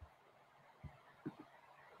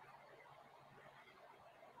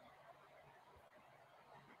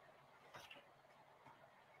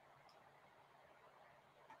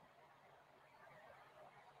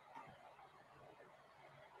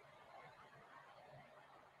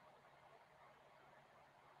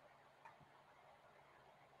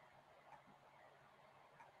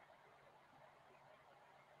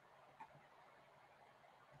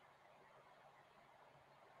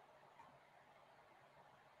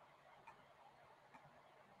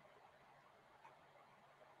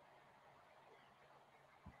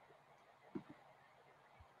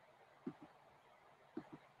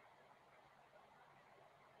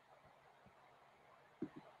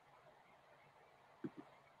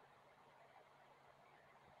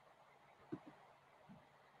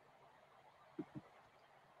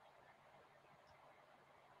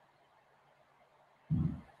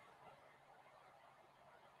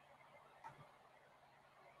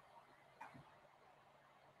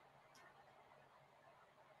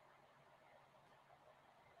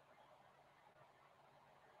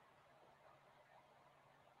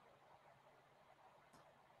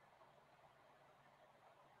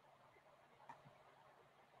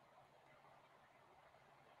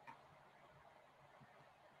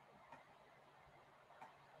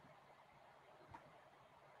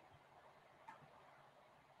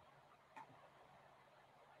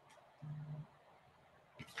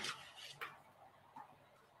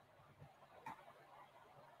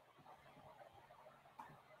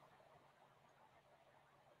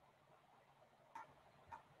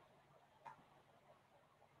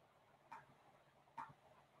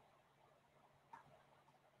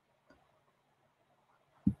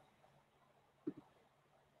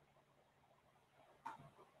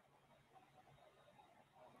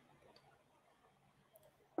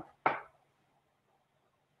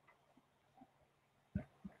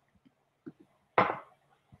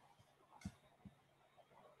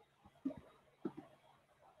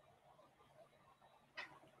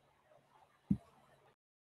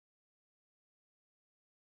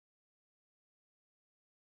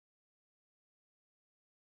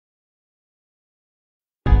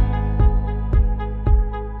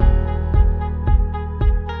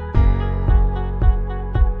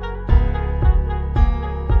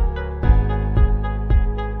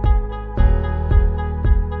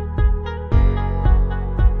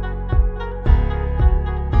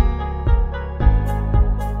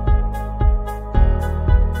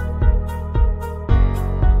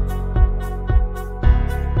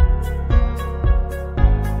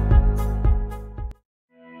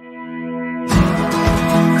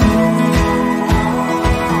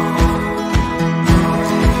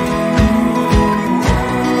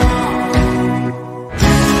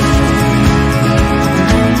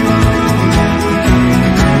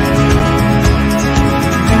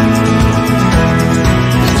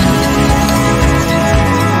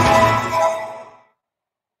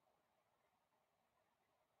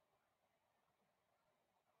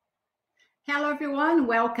 everyone.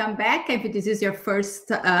 Welcome back. If this is your first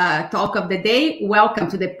talk of the day,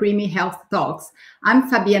 welcome to the Preemie Health Talks.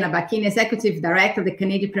 I'm Fabiana Bacchini, Executive Director of the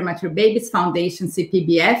Canadian Premature Babies Foundation,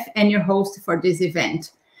 CPBF, and your host for this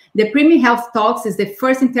event. The Preemie Health Talks is the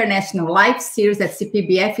first international live series that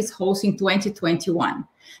CPBF is hosting in 2021.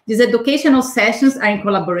 These educational sessions are in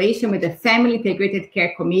collaboration with the Family Integrated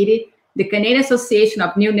Care Committee, the Canadian Association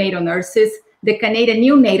of Neonatal Nurses, the Canadian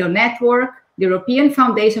Neonatal Network, the European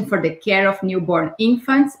Foundation for the Care of Newborn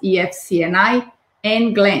Infants, EFCNI,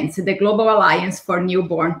 and GLANS, the Global Alliance for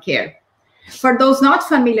Newborn Care. For those not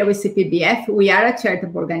familiar with CPBF, we are a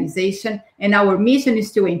charitable organization, and our mission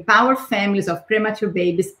is to empower families of premature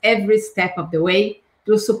babies every step of the way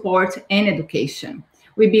through support and education.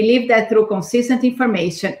 We believe that through consistent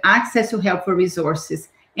information, access to helpful resources,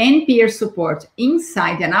 and peer support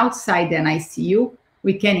inside and outside the NICU,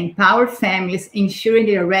 we can empower families, ensuring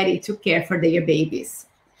they are ready to care for their babies.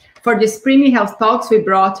 For this Preemie Health Talks, we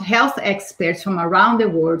brought health experts from around the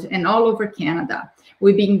world and all over Canada.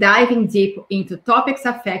 We've been diving deep into topics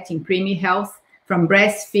affecting preemie health, from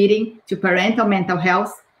breastfeeding to parental mental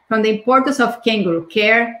health, from the importance of kangaroo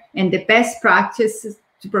care and the best practices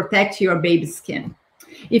to protect your baby's skin.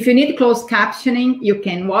 If you need closed captioning, you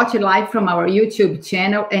can watch it live from our YouTube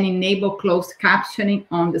channel and enable closed captioning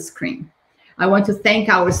on the screen. I want to thank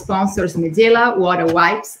our sponsors, Medela, Water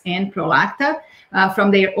Wipes, and Prolacta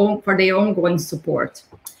for their ongoing support.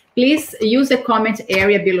 Please use the comment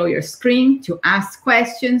area below your screen to ask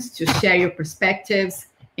questions, to share your perspectives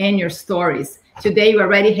and your stories. Today, we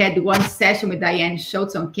already had one session with Diane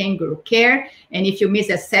Schultz on kangaroo care. And if you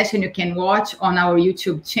missed a session, you can watch on our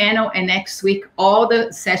YouTube channel. And next week, all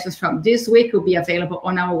the sessions from this week will be available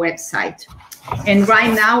on our website. And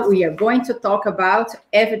right now, we are going to talk about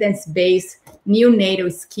evidence-based neonatal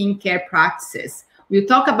skincare practices. We'll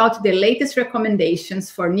talk about the latest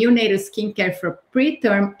recommendations for neonatal skincare for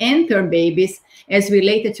preterm and term babies as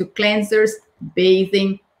related to cleansers,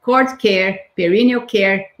 bathing, cord care, perineal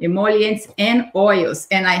care, emollients, and oils.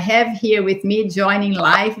 And I have here with me, joining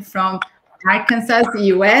live from Arkansas,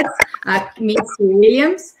 US, Misty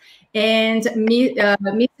Williams. And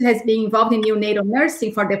Misty has been involved in neonatal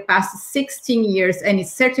nursing for the past 16 years and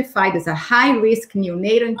is certified as a high-risk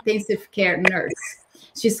neonatal intensive care nurse.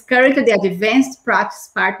 She's currently the Advanced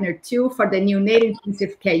Practice Partner 2 for the Neonatal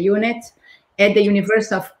Intensive Care Unit at the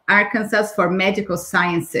University of Arkansas for Medical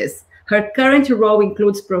Sciences. Her current role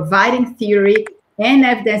includes providing theory and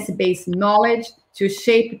evidence-based knowledge to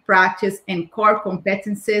shape practice and core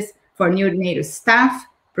competencies for neonatal staff,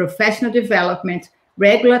 professional development,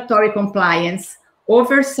 regulatory compliance,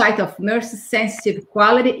 oversight of nurse-sensitive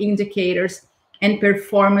quality indicators, and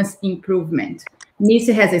performance improvement.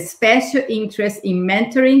 Misty has a special interest in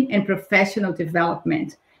mentoring and professional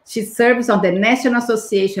development. She serves on the National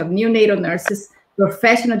Association of Neonatal Nurses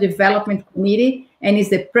Professional Development Committee and is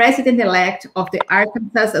the president-elect of the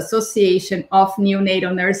Arkansas Association of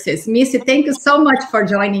Neonatal Nurses. Misty, thank you so much for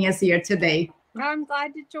joining us here today. I'm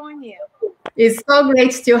glad to join you. It's so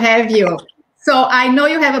great to have you. So I know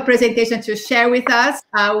you have a presentation to share with us.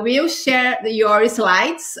 We'll share your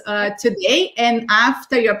slides today, and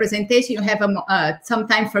after your presentation, you have some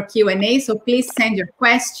time for Q&A. So please send your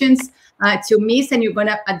questions to Miss, and you're going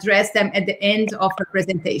to address them at the end of her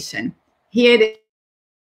presentation. Here it is.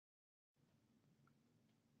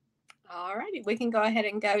 All righty, we can go ahead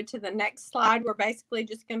and go to the next slide. We're basically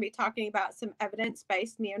just going to be talking about some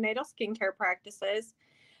evidence-based neonatal skincare practices.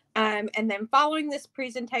 And then following this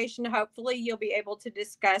presentation, hopefully you'll be able to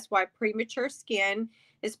discuss why premature skin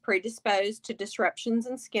is predisposed to disruptions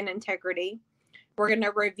in skin integrity. We're going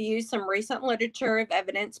to review some recent literature of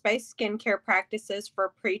evidence-based skincare practices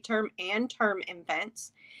for preterm and term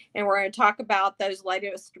infants. And we're going to talk about those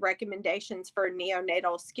latest recommendations for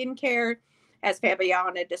neonatal skincare, as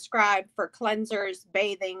Fabiana described, for cleansers,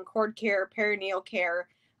 bathing, cord care, perineal care,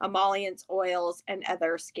 emollients, oils, and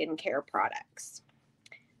other skincare products.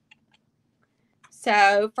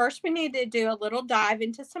 So first we need to do a little dive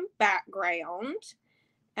into some background.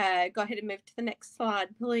 Go ahead and move to the next slide,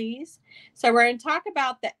 please. So we're going to talk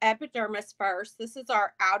about the epidermis first. This is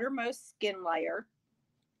our outermost skin layer,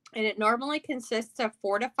 and it normally consists of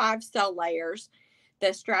 4 to 5 cell layers.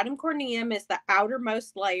 The stratum corneum is the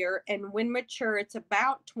outermost layer, and when mature, it's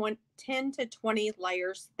about 10 to 20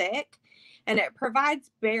 layers thick, and it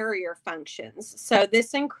provides barrier functions. So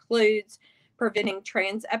this includes preventing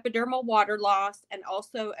transepidermal water loss and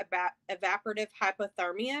also evaporative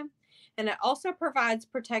hypothermia. And it also provides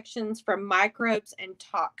protections from microbes and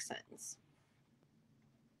toxins.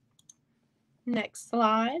 Next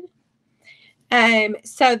slide.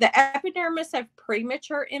 So the epidermis of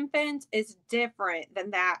premature infants is different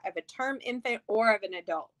than that of a term infant or of an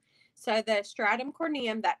adult. So the stratum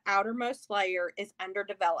corneum, that outermost layer, is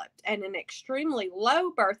underdeveloped, and in extremely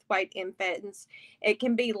low birth weight infants, it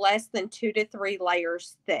can be less than 2 to 3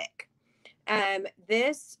 layers thick.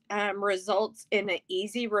 This results in an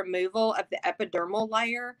easy removal of the epidermal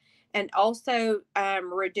layer, and also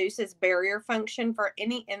reduces barrier function for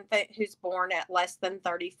any infant who's born at less than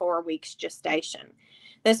 34 weeks gestation.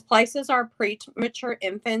 This places our premature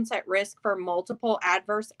infants at risk for multiple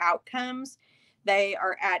adverse outcomes. They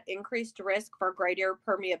are at increased risk for greater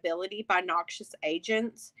permeability by noxious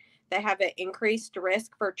agents. They have an increased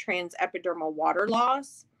risk for transepidermal water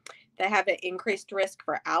loss. They have an increased risk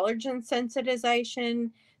for allergen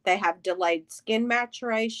sensitization. They have delayed skin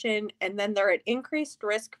maturation, and then they're at increased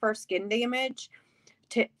risk for skin damage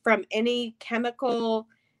from any chemical,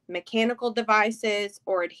 mechanical devices,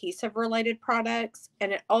 or adhesive related products.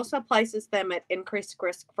 And it also places them at increased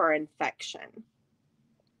risk for infection.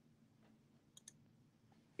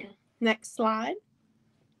 Next slide.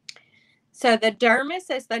 So the dermis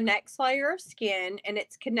is the next layer of skin, and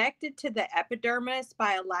it's connected to the epidermis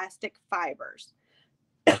by elastic fibers.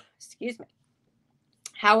 Excuse me.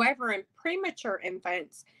 However, in premature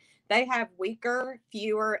infants, they have weaker,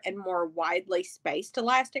 fewer, and more widely spaced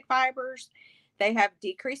elastic fibers. They have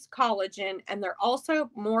decreased collagen, and they're also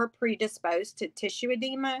more predisposed to tissue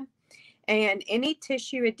edema. And any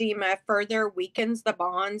tissue edema further weakens the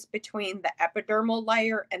bonds between the epidermal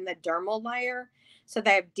layer and the dermal layer. So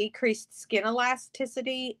they have decreased skin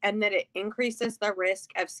elasticity, and that it increases the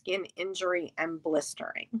risk of skin injury and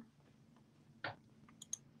blistering.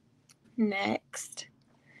 Next.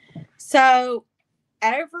 So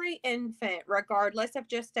every infant, regardless of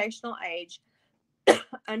gestational age,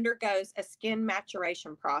 undergoes a skin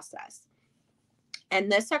maturation process.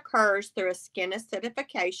 And this occurs through a skin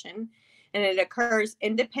acidification, and it occurs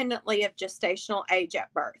independently of gestational age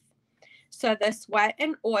at birth. So the sweat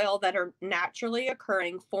and oil that are naturally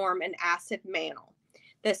occurring form an acid mantle.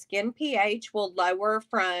 The skin pH will lower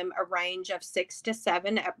from a range of 6 to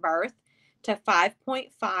 7 at birth to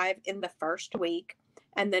 5.5 in the first week,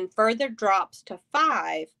 and then further drops to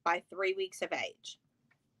 5 by 3 weeks of age.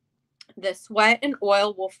 The sweat and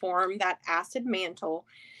oil will form that acid mantle,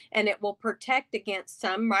 and it will protect against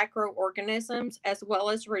some microorganisms as well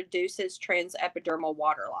as reduces transepidermal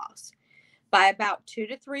water loss. By about 2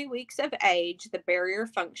 to 3 weeks of age, the barrier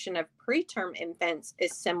function of preterm infants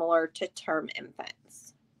is similar to term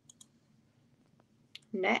infants.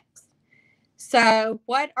 Next. So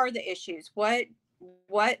what are the issues? What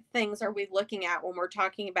things are we looking at when we're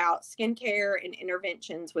talking about skincare and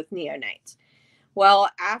interventions with neonates? Well,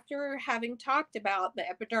 after having talked about the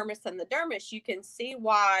epidermis and the dermis, you can see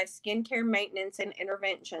why skincare maintenance and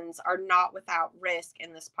interventions are not without risk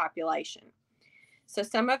in this population. So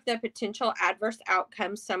some of the potential adverse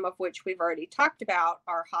outcomes, some of which we've already talked about,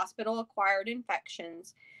 are hospital-acquired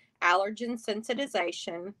infections, allergen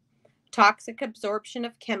sensitization, toxic absorption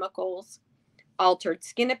of chemicals, altered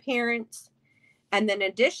skin appearance, and then in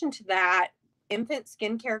addition to that, infant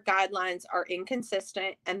skincare guidelines are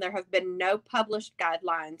inconsistent, and there have been no published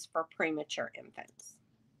guidelines for premature infants.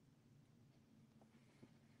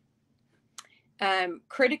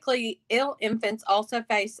 Critically ill infants also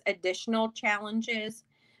face additional challenges.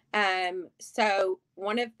 So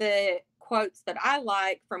one of the quotes that I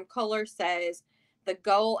like from Kohler says, the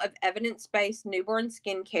goal of evidence-based newborn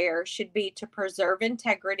skincare should be to preserve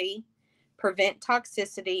integrity, prevent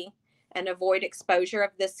toxicity, and avoid exposure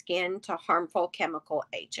of the skin to harmful chemical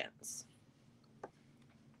agents.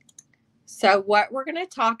 So what we're going to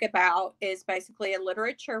talk about is basically a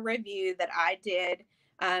literature review that I did,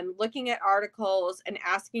 looking at articles and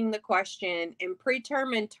asking the question, in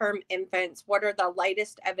preterm and term infants, what are the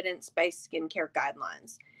latest evidence-based skincare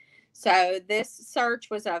guidelines? So this search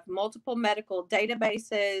was of multiple medical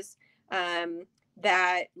databases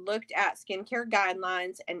that looked at skincare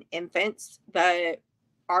guidelines and infants. The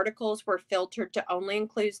articles were filtered to only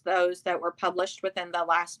include those that were published within the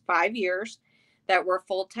last 5 years, that were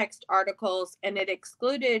full text articles, and it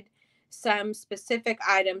excluded some specific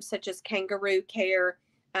items such as Kangaroo care,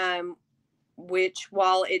 which,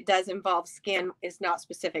 while it does involve skin, is not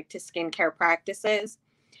specific to skincare practices.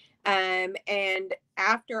 And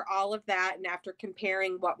after all of that, and after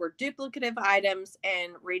comparing what were duplicative items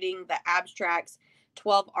and reading the abstracts,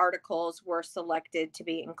 12 articles were selected to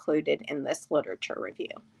be included in this literature review.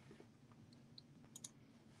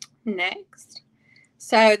 Next.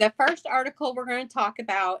 So the first article we're going to talk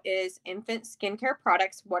about is infant skincare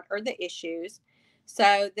products. What are the issues?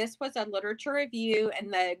 So this was a literature review,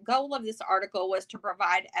 and the goal of this article was to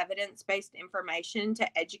provide evidence-based information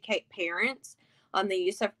to educate parents on the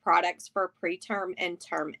use of products for preterm and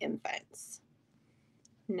term infants.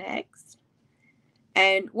 Next.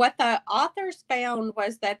 And what the authors found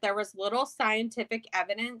was that there was little scientific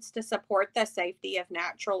evidence to support the safety of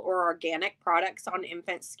natural or organic products on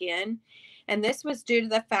infant skin. And this was due to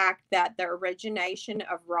the fact that the origination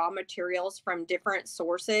of raw materials from different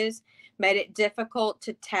sources made it difficult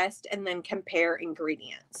to test and then compare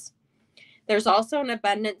ingredients. There's also an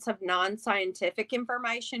abundance of non-scientific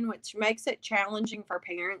information, which makes it challenging for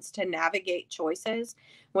parents to navigate choices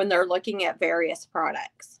when they're looking at various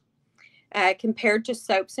products. Compared to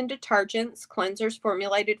soaps and detergents, cleansers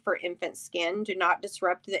formulated for infant skin do not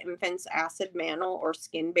disrupt the infant's acid mantle or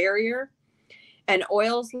skin barrier. And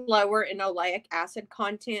oils lower in oleic acid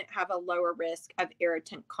content have a lower risk of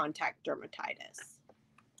irritant contact dermatitis.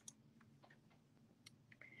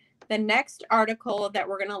 The next article that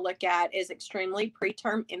we're going to look at is Extremely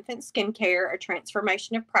Preterm Infant Skincare, a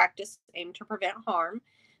transformation of practice aimed to prevent harm.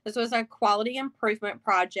 This was a quality improvement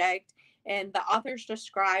project, and the authors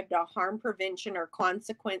described a harm prevention or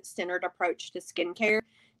consequence-centered approach to skincare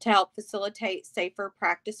to help facilitate safer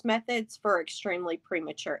practice methods for extremely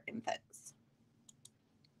premature infants.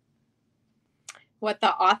 What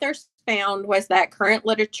the authors found was that current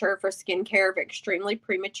literature for skincare of extremely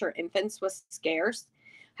premature infants was scarce.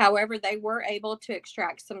 However, they were able to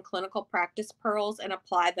extract some clinical practice pearls and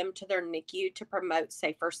apply them to their NICU to promote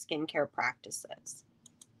safer skincare practices.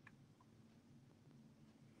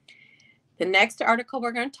 The next article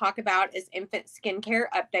we're going to talk about is Infant Skincare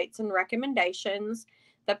Updates and Recommendations.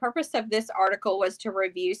 The purpose of this article was to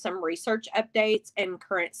review some research updates and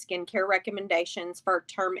current skincare recommendations for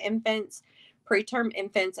term infants, preterm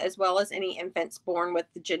infants, as well as any infants born with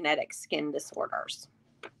genetic skin disorders.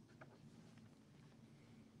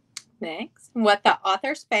 Next, what the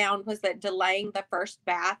authors found was that delaying the first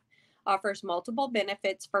bath offers multiple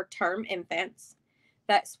benefits for term infants,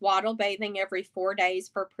 that swaddle bathing every 4 days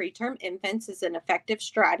for preterm infants is an effective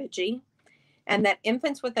strategy, and that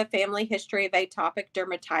infants with a family history of atopic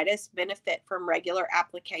dermatitis benefit from regular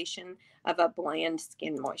application of a bland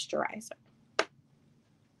skin moisturizer.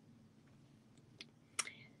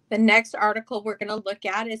 The next article we're going to look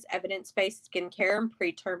at is Evidence-Based Skincare in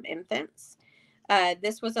Preterm Infants.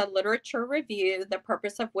 This was a literature review, the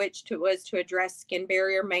purpose of which was to address skin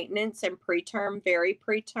barrier maintenance in preterm, very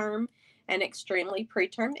preterm, and extremely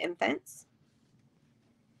preterm infants.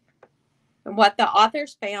 And what the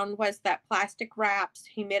authors found was that plastic wraps,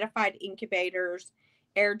 humidified incubators,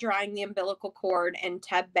 air drying the umbilical cord, and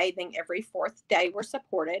tub bathing every 4th day were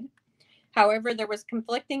supported. However, there was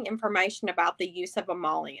conflicting information about the use of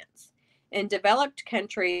emollients. In developed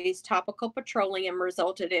countries, topical petroleum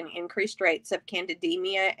resulted in increased rates of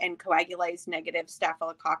candidemia and coagulase negative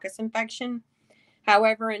staphylococcus infection.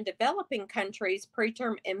 However, in developing countries,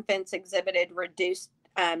 preterm infants exhibited reduced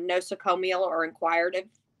nosocomial or acquired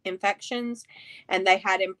infections, and they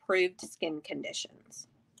had improved skin conditions.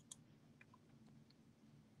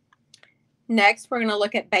 Next, we're going to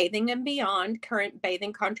look at Bathing and Beyond, Current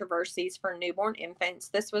Bathing Controversies for Newborn Infants.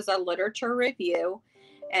 This was a literature review,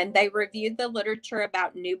 and they reviewed the literature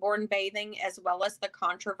about newborn bathing as well as the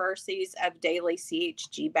controversies of daily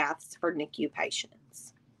CHG baths for NICU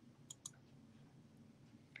patients.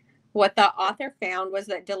 What the author found was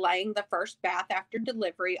that delaying the first bath after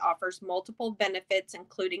delivery offers multiple benefits,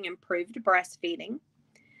 including improved breastfeeding,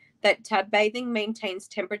 that tub bathing maintains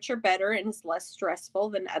temperature better and is less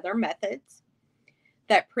stressful than other methods,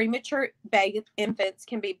 that premature infants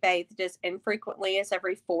can be bathed as infrequently as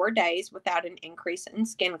every 4 days without an increase in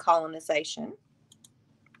skin colonization.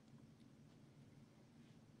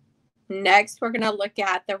 Next, we're going to look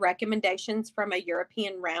at the recommendations from a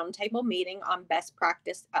European roundtable meeting on best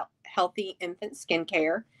practice healthy infant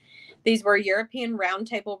skincare. These were European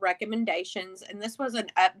roundtable recommendations, and this was an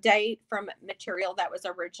update from material that was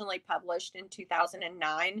originally published in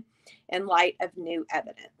 2009 in light of new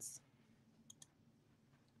evidence.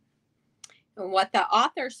 And what the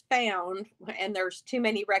authors found, and there's too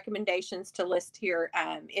many recommendations to list here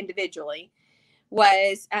individually,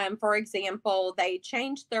 was, for example, they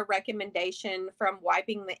changed their recommendation from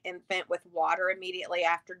wiping the infant with water immediately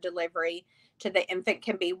after delivery to the infant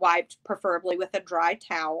can be wiped preferably with a dry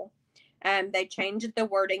towel. They changed the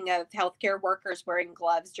wording of healthcare workers wearing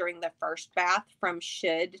gloves during the first bath from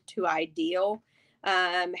should to ideal.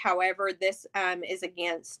 However, this is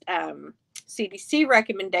against CDC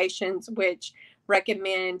recommendations, which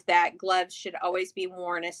recommend that gloves should always be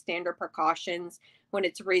worn as standard precautions when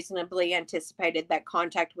it's reasonably anticipated that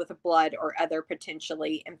contact with blood or other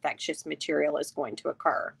potentially infectious material is going to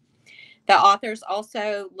occur. The authors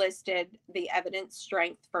also listed the evidence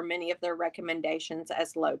strength for many of their recommendations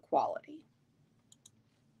as low quality.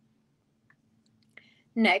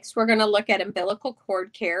 Next, we're going to look at umbilical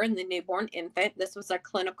cord care in the newborn infant. This was a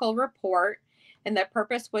clinical report, and the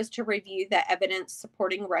purpose was to review the evidence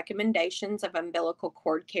supporting recommendations of umbilical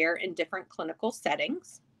cord care in different clinical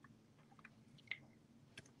settings.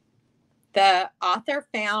 The authors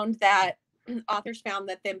found that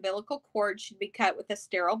the umbilical cord should be cut with a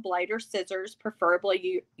sterile blade or scissors,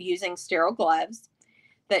 preferably using sterile gloves,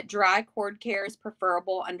 that dry cord care is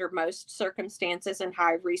preferable under most circumstances in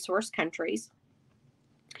high-resource countries,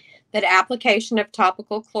 that application of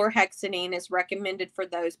topical chlorhexidine is recommended for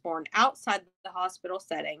those born outside the hospital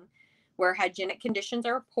setting where hygienic conditions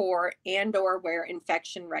are poor and/or where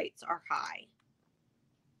infection rates are high.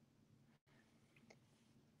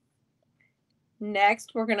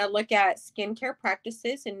 Next, we're going to look at skincare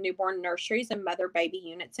practices in newborn nurseries and mother-baby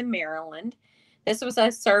units in Maryland. This was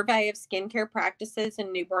a survey of skincare practices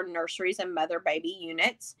in newborn nurseries and mother-baby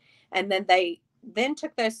units, and then they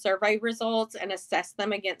took those survey results and assessed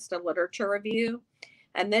them against a literature review.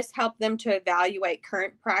 And this helped them to evaluate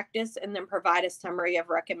current practice and then provide a summary of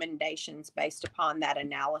recommendations based upon that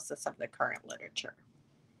analysis of the current literature.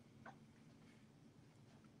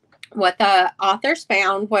 What the authors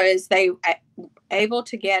found was they were able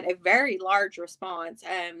to get a very large response.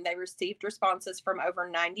 They received responses from over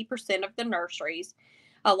 90% of the nurseries.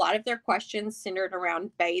 A lot of their questions centered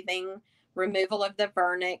around bathing, removal of the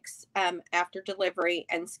vernix after delivery,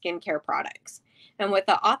 and skincare products. And what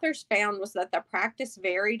the authors found was that the practice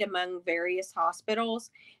varied among various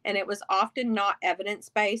hospitals, and it was often not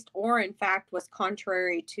evidence-based or, in fact, was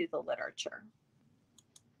contrary to the literature.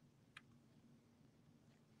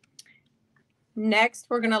 Next,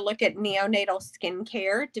 we're going to look at neonatal skin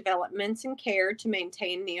care, developments in care to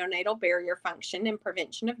maintain neonatal barrier function and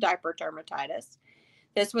prevention of diaper dermatitis.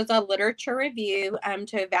 This was a literature review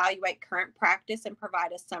to evaluate current practice and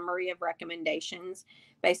provide a summary of recommendations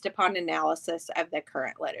based upon analysis of the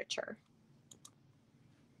current literature.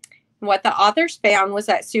 What the authors found was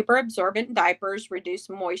that superabsorbent diapers reduce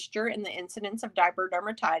moisture and the incidence of diaper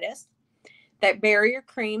dermatitis, that barrier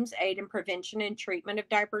creams aid in prevention and treatment of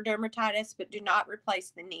diaper dermatitis, but do not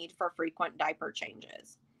replace the need for frequent diaper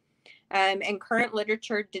changes. And current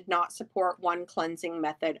literature did not support one cleansing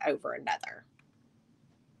method over another.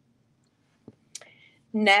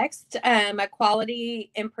 Next, a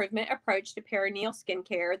quality improvement approach to perineal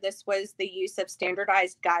skincare. This was the use of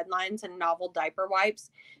standardized guidelines and novel diaper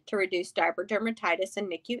wipes to reduce diaper dermatitis in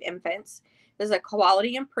NICU infants. This is a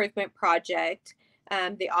quality improvement project.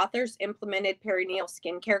 The authors implemented perineal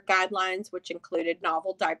skincare guidelines, which included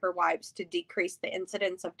novel diaper wipes to decrease the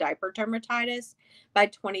incidence of diaper dermatitis by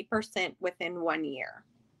 20% within 1 year.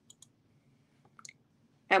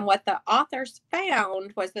 And what the authors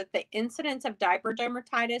found was that the incidence of diaper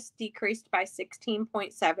dermatitis decreased by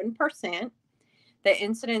 16.7%. The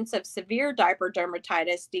incidence of severe diaper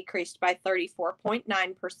dermatitis decreased by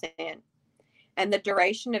 34.9%. And the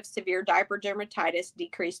duration of severe diaper dermatitis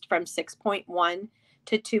decreased from 6.1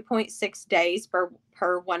 to 2.6 days per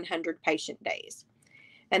 100 patient days.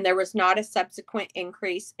 And there was not a subsequent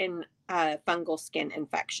increase in fungal skin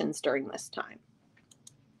infections during this time.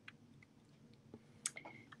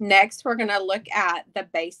 Next, we're going to look at the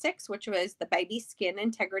basics, which was the Baby Skin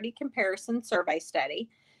Integrity Comparison Survey Study.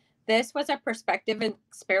 This was a prospective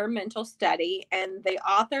experimental study, and the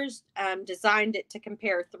authors designed it to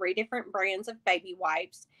compare 3 different brands of baby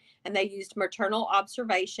wipes, and they used maternal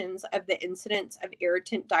observations of the incidence of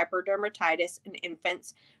irritant diaper dermatitis in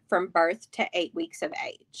infants from birth to 8 weeks of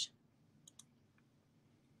age.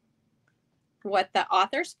 What the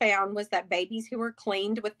authors found was that babies who were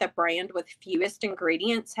cleaned with the brand with fewest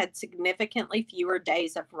ingredients had significantly fewer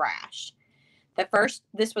days of rash.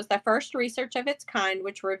 This was the first research of its kind,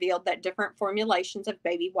 which revealed that different formulations of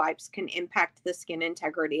baby wipes can impact the skin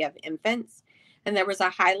integrity of infants, and there was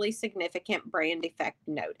a highly significant brand effect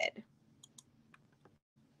noted.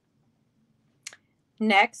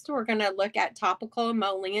 Next, we're going to look at topical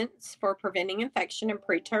emollients for preventing infection in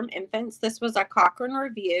preterm infants. This was a Cochrane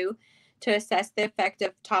review to assess the effect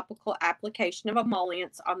of topical application of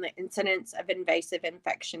emollients on the incidence of invasive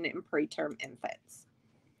infection in preterm infants.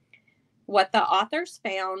 What the authors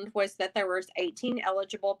found was that there was 18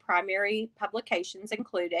 eligible primary publications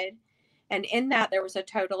included, and in that there was a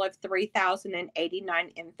total of 3,089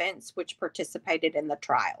 infants which participated in the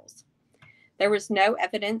trials. There was no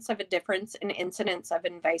evidence of a difference in incidence of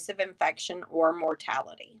invasive infection or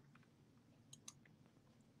mortality.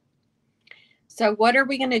 So what are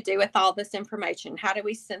we going to do with all this information? How do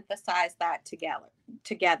we synthesize that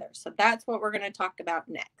together? So that's what we're going to talk about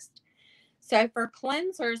next. So for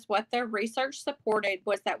cleansers, what the research supported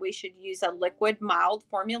was that we should use a liquid mild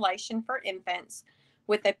formulation for infants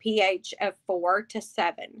with a pH of 4 to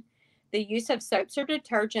 7. The use of soaps or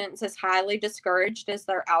detergents is highly discouraged as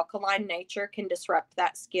their alkaline nature can disrupt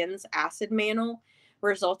that skin's acid mantle,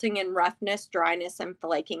 resulting in roughness, dryness, and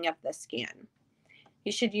flaking of the skin.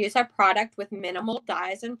 You should use a product with minimal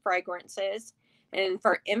dyes and fragrances. And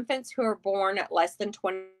for infants who are born at less than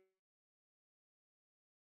 20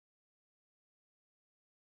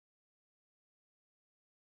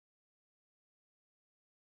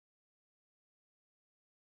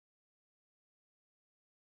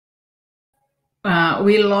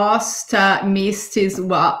 we lost Misty's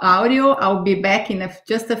audio. I'll be back in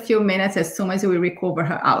just a few minutes as soon as we recover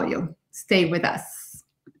her audio. Stay with us.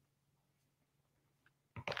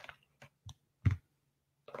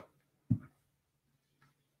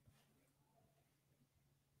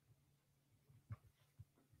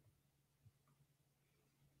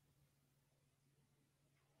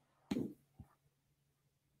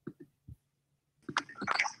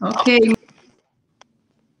 Okay.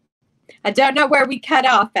 I don't know where we cut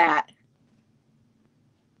off at.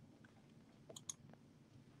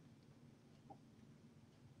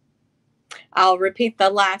 I'll repeat the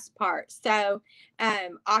last part. So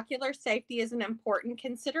ocular safety is an important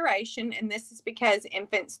consideration, and this is because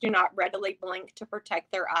infants do not readily blink to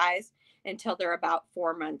protect their eyes until they're about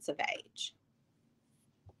 4 months of age.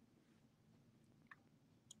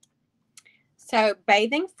 So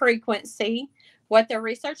bathing frequency, what the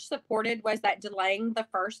research supported was that delaying the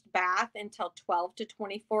first bath until 12 to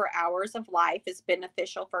 24 hours of life is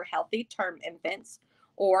beneficial for healthy term infants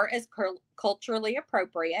or is culturally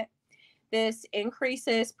appropriate. This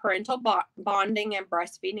increases parental bonding and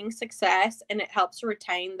breastfeeding success, and it helps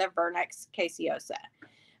retain the vernix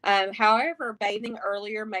caseosa. However, bathing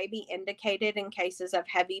earlier may be indicated in cases of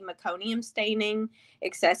heavy meconium staining,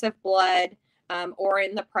 excessive blood, or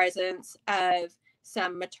in the presence of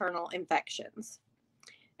some maternal infections.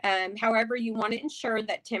 However, you want to ensure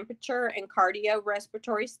that temperature and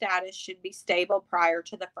cardiorespiratory status should be stable prior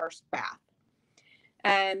to the first bath.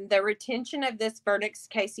 The retention of this vernix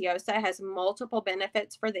caseosa has multiple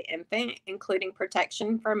benefits for the infant, including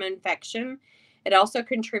protection from infection. It also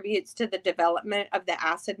contributes to the development of the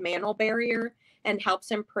acid mantle barrier and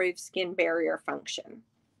helps improve skin barrier function.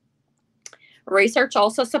 Research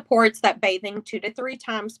also supports that bathing 2 to 3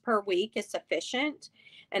 times per week is sufficient,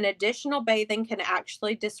 and additional bathing can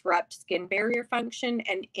actually disrupt skin barrier function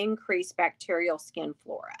and increase bacterial skin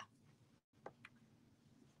flora.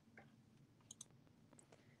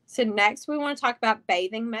 So next we want to talk about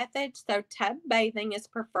bathing methods. So tub bathing is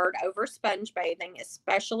preferred over sponge bathing,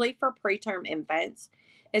 especially for preterm infants.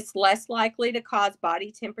 It's less likely to cause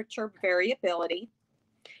body temperature variability.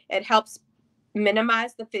 It helps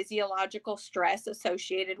minimize the physiological stress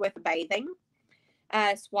associated with bathing.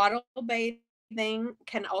 Swaddle bathing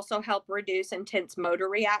can also help reduce intense motor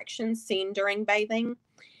reactions seen during bathing.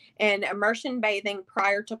 And immersion bathing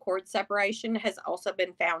prior to cord separation has also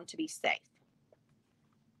been found to be safe.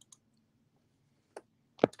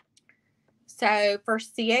 So for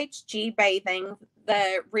CHG bathing,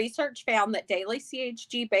 the research found that daily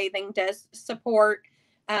CHG bathing does support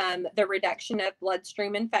the reduction of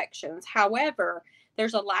bloodstream infections. However,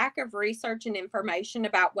 there's a lack of research and information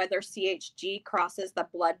about whether CHG crosses the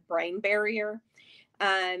blood-brain barrier,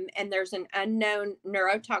 and there's an unknown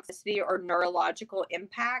neurotoxicity or neurological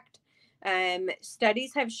impact.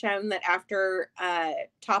 Studies have shown that after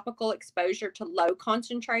topical exposure to low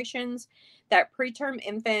concentrations, that preterm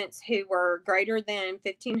infants who were greater than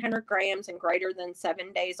 1,500 grams and greater than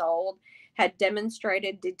 7 days old had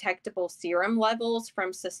demonstrated detectable serum levels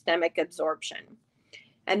from systemic absorption.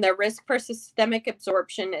 And the risk for systemic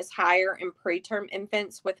absorption is higher in preterm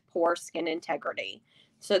infants with poor skin integrity.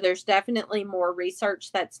 So there's definitely more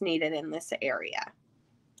research that's needed in this area.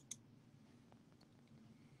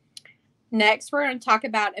 Next, we're going to talk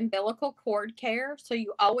about umbilical cord care. So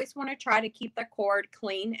you always want to try to keep the cord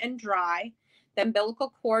clean and dry. The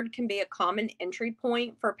umbilical cord can be a common entry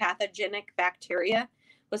point for pathogenic bacteria,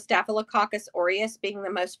 with Staphylococcus aureus being the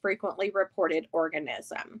most frequently reported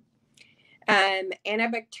organism.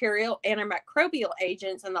 Antibacterial, antimicrobial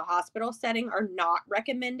agents in the hospital setting are not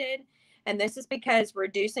recommended, and this is because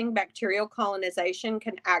reducing bacterial colonization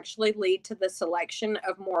can actually lead to the selection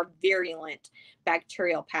of more virulent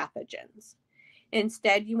bacterial pathogens.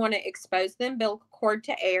 Instead, you want to expose the umbilical cord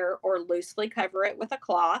to air or loosely cover it with a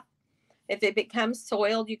cloth. If it becomes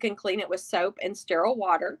soiled, you can clean it with soap and sterile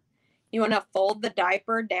water. You want to fold the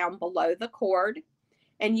diaper down below the cord,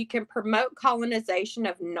 and you can promote colonization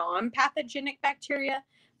of non-pathogenic bacteria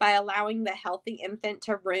by allowing the healthy infant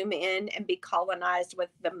to room in and be colonized with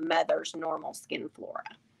the mother's normal skin flora.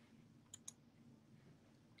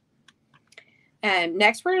 And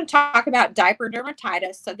next, we're going to talk about diaper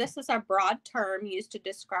dermatitis. So this is a broad term used to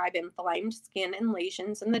describe inflamed skin and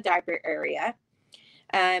lesions in the diaper area.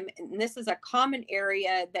 And this is a common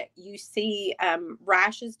area that you see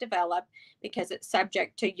rashes develop because it's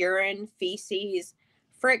subject to urine, feces,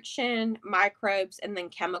 friction, microbes, and then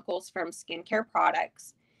chemicals from skincare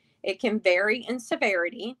products. It can vary in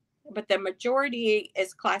severity, but the majority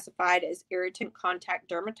is classified as irritant contact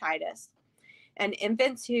dermatitis. And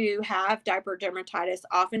infants who have diaper dermatitis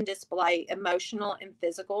often display emotional and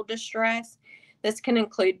physical distress. This can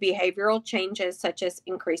include behavioral changes such as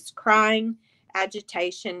increased crying,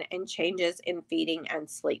 agitation, and changes in feeding and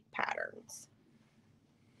sleep patterns.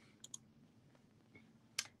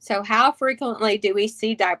 So how frequently do we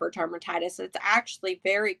see diaper dermatitis? It's actually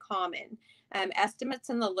very common. Estimates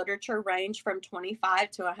in the literature range from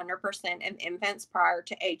 25 to 100% of infants prior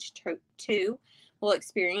to age 2 will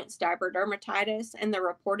experience diaper dermatitis, and the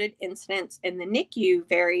reported incidence in the NICU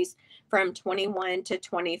varies from 21 to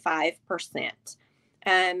 25%.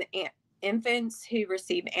 Infants who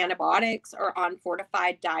receive antibiotics or on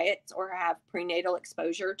fortified diets or have prenatal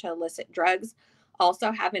exposure to illicit drugs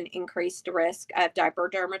also have an increased risk of diaper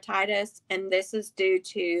dermatitis, and this is due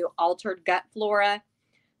to altered gut flora,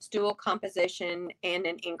 stool composition, and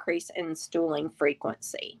an increase in stooling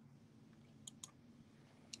frequency.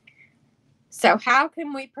 So how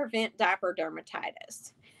can we prevent diaper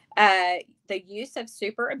dermatitis? The use of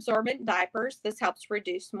super absorbent diapers. This helps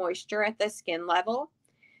reduce moisture at the skin level.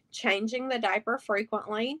 Changing the diaper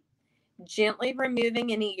frequently. Gently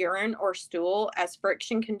removing any urine or stool, as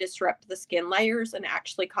friction can disrupt the skin layers and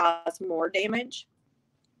actually cause more damage.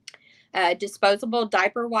 Disposable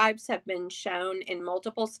diaper wipes have been shown in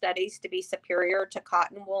multiple studies to be superior to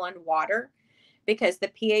cotton wool and water, because the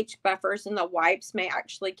pH buffers in the wipes may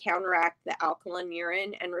actually counteract the alkaline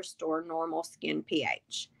urine and restore normal skin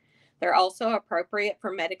pH. They're also appropriate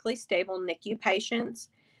for medically stable NICU patients,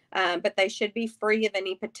 but they should be free of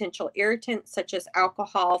any potential irritants such as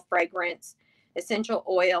alcohol, fragrance, essential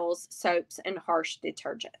oils, soaps, and harsh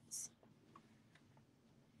detergents.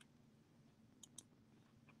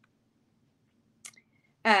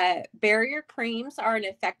 Barrier creams are an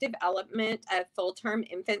effective element of full-term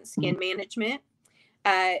infant skin management.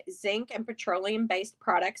 Zinc and petroleum-based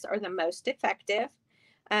products are the most effective.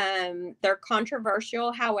 They're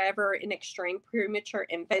controversial, however, in extreme premature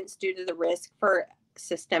infants due to the risk for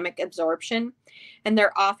systemic absorption, and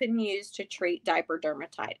they're often used to treat diaper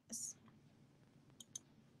dermatitis.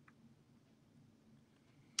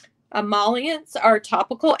 Emollients are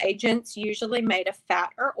topical agents usually made of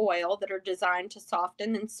fat or oil that are designed to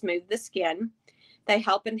soften and smooth the skin. They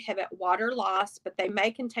help inhibit water loss, but they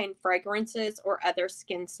may contain fragrances or other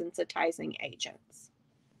skin sensitizing agents.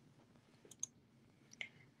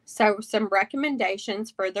 So some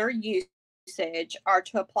recommendations for their usage are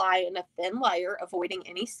to apply in a thin layer, avoiding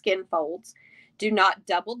any skin folds. Do not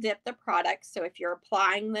double dip the products. So if you're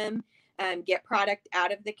applying them, get product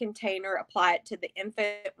out of the container, apply it to the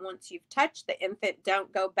infant. Once you've touched the infant,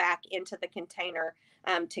 don't go back into the container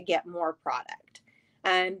to get more product.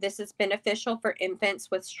 This is beneficial for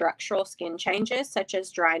infants with structural skin changes such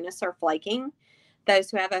as dryness or flaking,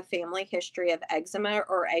 those who have a family history of eczema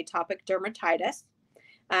or atopic dermatitis.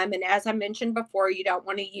 And as I mentioned before, you don't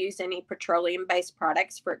want to use any petroleum-based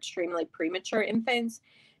products for extremely premature infants.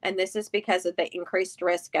 And this is because of the increased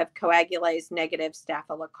risk of coagulase negative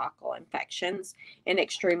staphylococcal infections in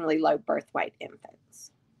extremely low birth weight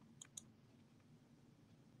infants.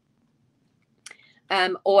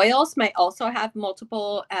 Oils may also have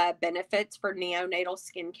multiple benefits for neonatal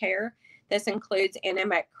skincare. This includes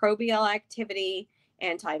antimicrobial activity,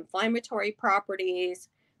 anti-inflammatory properties,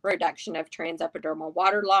 reduction of transepidermal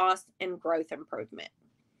water loss, and growth improvement.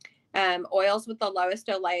 Oils with the lowest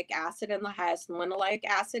oleic acid and the highest linoleic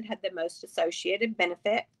acid had the most associated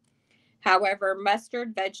benefit. However,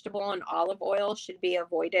 mustard, vegetable, and olive oil should be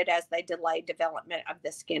avoided as they delay development of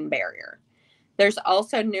the skin barrier. There's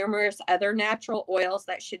also numerous other natural oils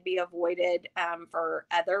that should be avoided for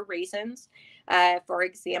other reasons. For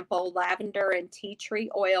example, lavender and tea tree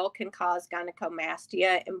oil can cause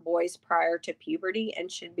gynecomastia in boys prior to puberty and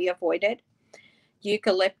should be avoided.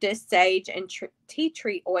 Eucalyptus, sage, and tea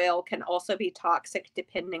tree oil can also be toxic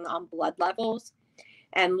depending on blood levels.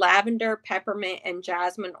 And lavender, peppermint, and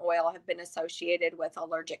jasmine oil have been associated with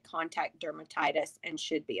allergic contact dermatitis and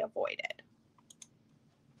should be avoided.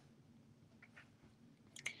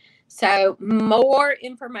 So more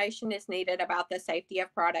information is needed about the safety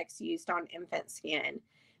of products used on infant skin.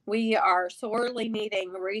 We are sorely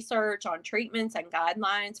needing research on treatments and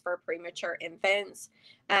guidelines for premature infants,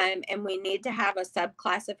 and we need to have a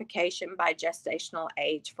subclassification by gestational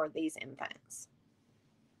age for these infants.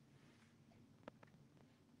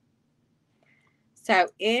 So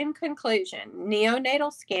in conclusion,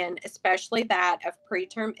 neonatal skin, especially that of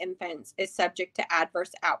preterm infants, is subject to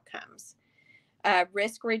adverse outcomes.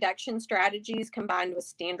 Risk reduction strategies combined with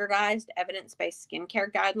standardized evidence-based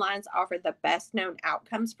skincare guidelines offer the best known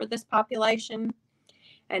outcomes for this population.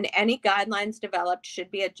 And any guidelines developed should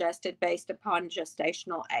be adjusted based upon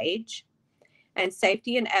gestational age. And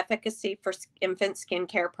safety and efficacy for infant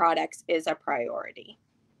skincare products is a priority.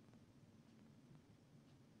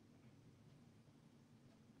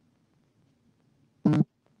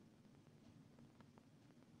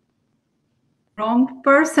 Wrong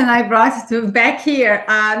person I brought to back here.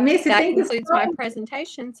 Misty, that thank concludes you my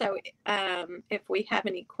presentation. So if we have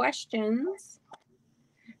any questions.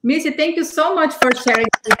 Misty, thank you so much for sharing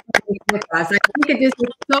this with us. I think this is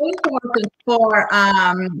so important for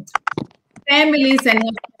families and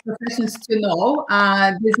professions to know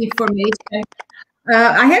this information.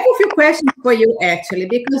 I have a few questions for you, actually,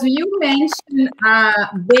 because you mentioned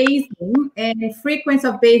bathing and frequency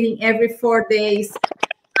of bathing every 4 days.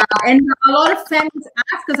 And a lot of families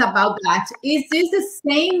ask us about that. Is this the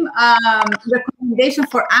same recommendation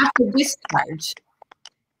for after discharge?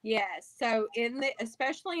 Yes. So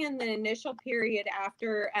especially in the initial period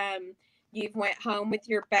after you've went home with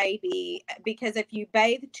your baby, because if you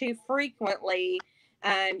bathe too frequently,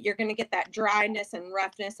 you're going to get that dryness and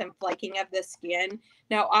roughness and flaking of the skin.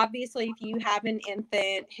 Now, obviously, if you have an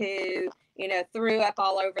infant who, threw up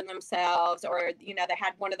all over themselves, or, they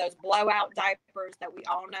had one of those blowout diapers that we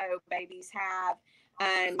all know babies have,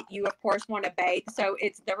 you of course want to bathe. So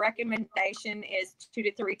the recommendation is 2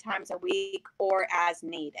 to 3 times a week or as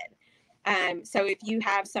needed. So if you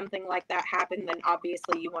have something like that happen, then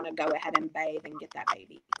obviously you want to go ahead and bathe and get that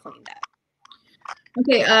baby cleaned up.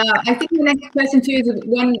 Okay, I think the next question to you is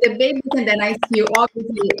when the baby's in the NICU,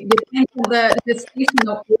 obviously depends on the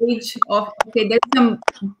gestational age of, okay, there's some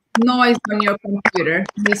noise on your computer,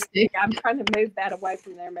 Misty. Yeah, I'm trying to move that away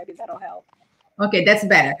from there. Maybe that'll help. Okay, that's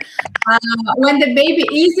better. When the baby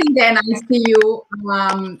is in the NICU,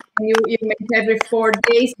 you mentioned every 4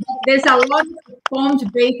 days, there's a lot of sponge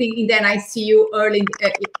bathing in the NICU early in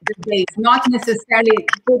the days, not necessarily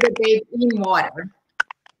put the baby in water.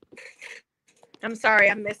 I'm sorry,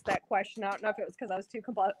 I missed that question. I don't know if it was because I was too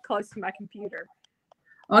close to my computer.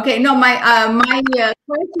 Okay, no, my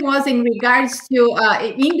question was in regards to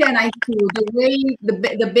in the NICU, the way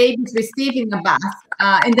the baby is receiving a bath.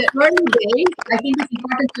 In the early days, I think it's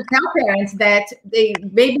important to tell parents that the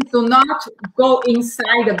babies do not go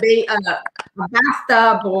inside a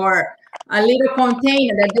bathtub or a little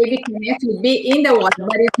container. That baby can actually be in the water,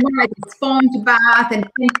 but it's more like a sponge bath, and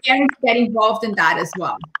parents get involved in that as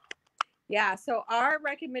well. Yeah, so our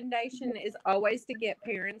recommendation is always to get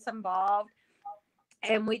parents involved.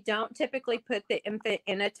 And we don't typically put the infant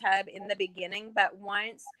in a tub in the beginning, but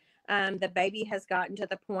once the baby has gotten to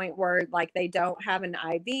the point where like they don't have an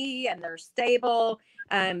IV and they're stable,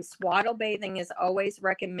 swaddle bathing is always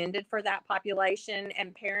recommended for that population,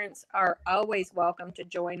 and parents are always welcome to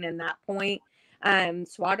join in that point.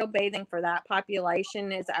 Swaddle bathing for that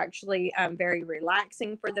population is actually very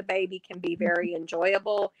relaxing for the baby, can be very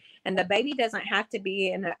enjoyable, and the baby doesn't have to be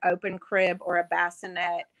in an open crib or a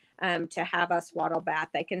bassinet to have a swaddle bath.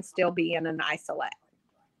 They can still be in an isolette.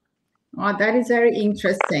 Oh, that is very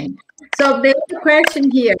interesting. So there's a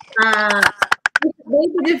question here. If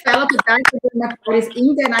baby develop a diaper dermatitis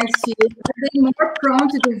in the NICU, are they more prone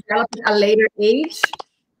to develop at a later age?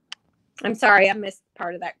 I'm sorry, I missed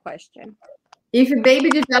part of that question. If a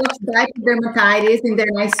baby develops diaper dermatitis in the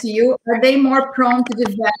NICU, are they more prone to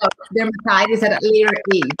develop dermatitis at a later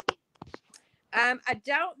age? I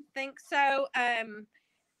don't think so.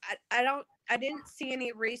 I didn't see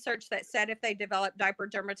any research that said if they developed diaper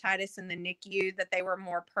dermatitis in the NICU that they were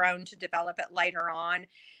more prone to develop it later on.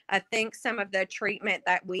 I think some of the treatment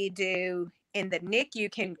that we do in the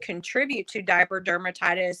NICU can contribute to diaper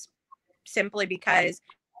dermatitis simply because.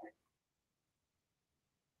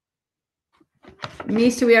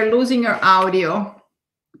 Misty, we are losing your audio.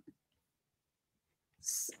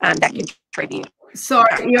 That contribute.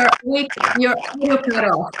 Sorry, your audio cut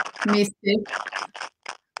off, Misty.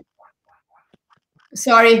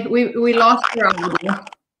 Sorry, we lost your audio.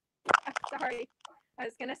 Sorry, I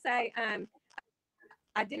was going to say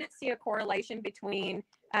I didn't see a correlation between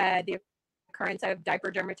the occurrence of diaper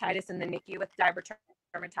dermatitis in the NICU with diaper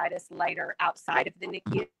dermatitis later outside of the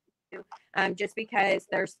NICU. just because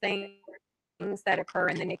there's things that occur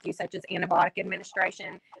in the NICU, such as antibiotic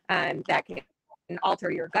administration, that can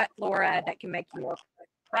alter your gut flora, that can make you more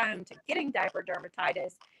prone to getting diaper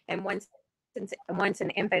dermatitis. And once an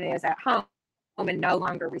infant is at home and no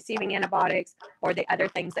longer receiving antibiotics or the other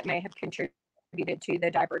things that may have contributed to the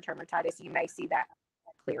diaper dermatitis, you may see that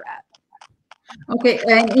clear up. Okay,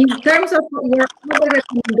 and in terms of your other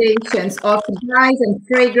recommendations of dyes and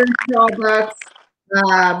fragrance products,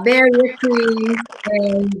 barrier creams,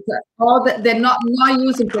 and all the not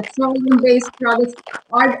using petroleum-based products,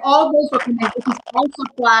 are all those recommendations also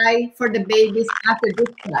apply for the babies after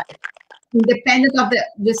discharge, independent of the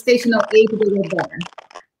gestational age they were born?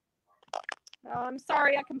 Oh, I'm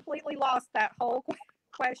sorry, I completely lost that whole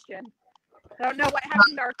question. I don't know what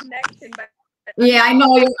happened to our connection, but yeah, I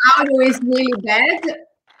know your audio is really bad.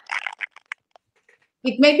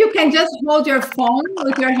 Maybe you can just hold your phone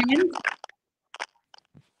with your hand.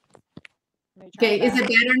 Okay, is it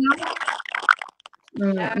better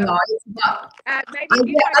now? No, it's not. I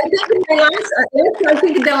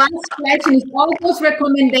think the last question is, all those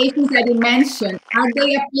recommendations that you mentioned, are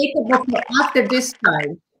they applicable for after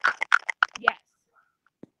discharge? Yes.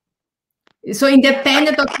 So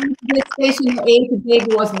independent of the gestational age the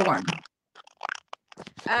baby was born?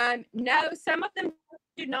 No, some of them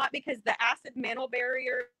do not, because the acid mantle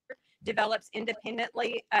barrier develops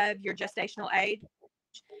independently of your gestational age.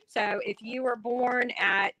 So if you were born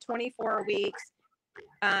at 24 weeks,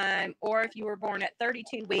 or if you were born at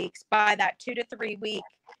 32 weeks, by that 2 to 3 week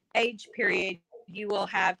age period, you will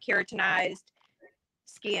have keratinized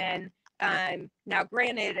skin. Now,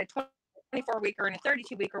 granted, a 24-weeker and a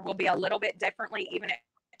 32-weeker will be a little bit differently, even at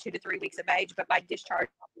 2 to 3 weeks of age, but by discharge,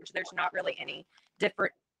 there's not really any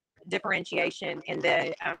differentiation in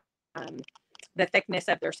the thickness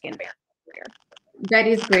of their skin barrier. That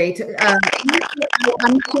is great.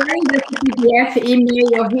 I'm sharing the PDF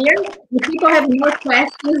email here. If people have more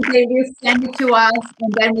questions, they will send it to us,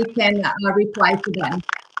 and then we can reply to them.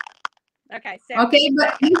 Okay. Okay,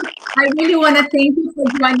 but I really want to thank you for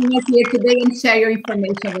joining us here today and share your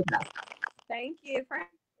information with us. Thank you for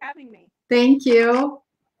having me. Thank you.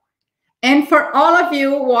 And for all of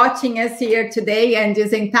you watching us here today and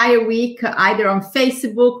this entire week, either on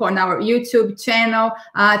Facebook or on our YouTube channel,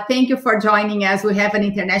 thank you for joining us. We have an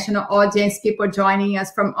international audience, people joining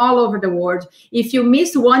us from all over the world. If you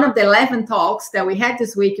missed one of the 11 talks that we had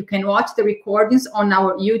this week, you can watch the recordings on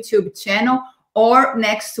our YouTube channel, or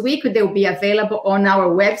next week they'll be available on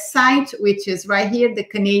our website, which is right here, the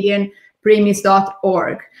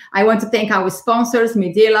Canadian.preemies.org. I want to thank our sponsors,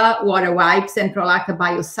 Medela, Water Wipes, and Prolacta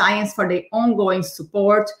Bioscience for their ongoing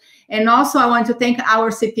support. And also I want to thank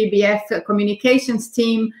our CPBF communications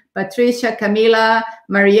team, Patricia, Camila,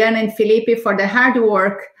 Marianne, and Felipe, for the hard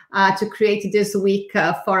work to create this week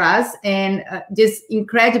for us, and this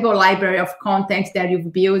incredible library of content that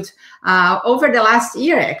you've built over the last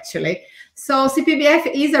year, actually. So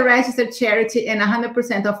CPBF is a registered charity, and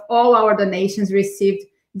 100% of all our donations received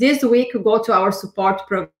this week go to our support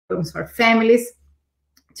programs for families.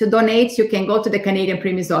 To donate, you can go to the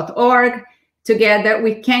Canadianpreemies.org. Together,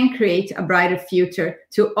 we can create a brighter future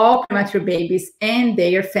to all premature babies and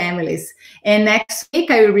their families. And next week,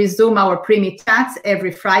 I will resume our Preemie Chats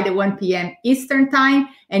every Friday, 1 p.m. Eastern Time.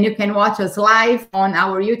 And you can watch us live on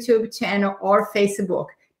our YouTube channel or Facebook.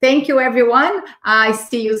 Thank you, everyone. I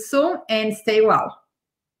see you soon, and stay well.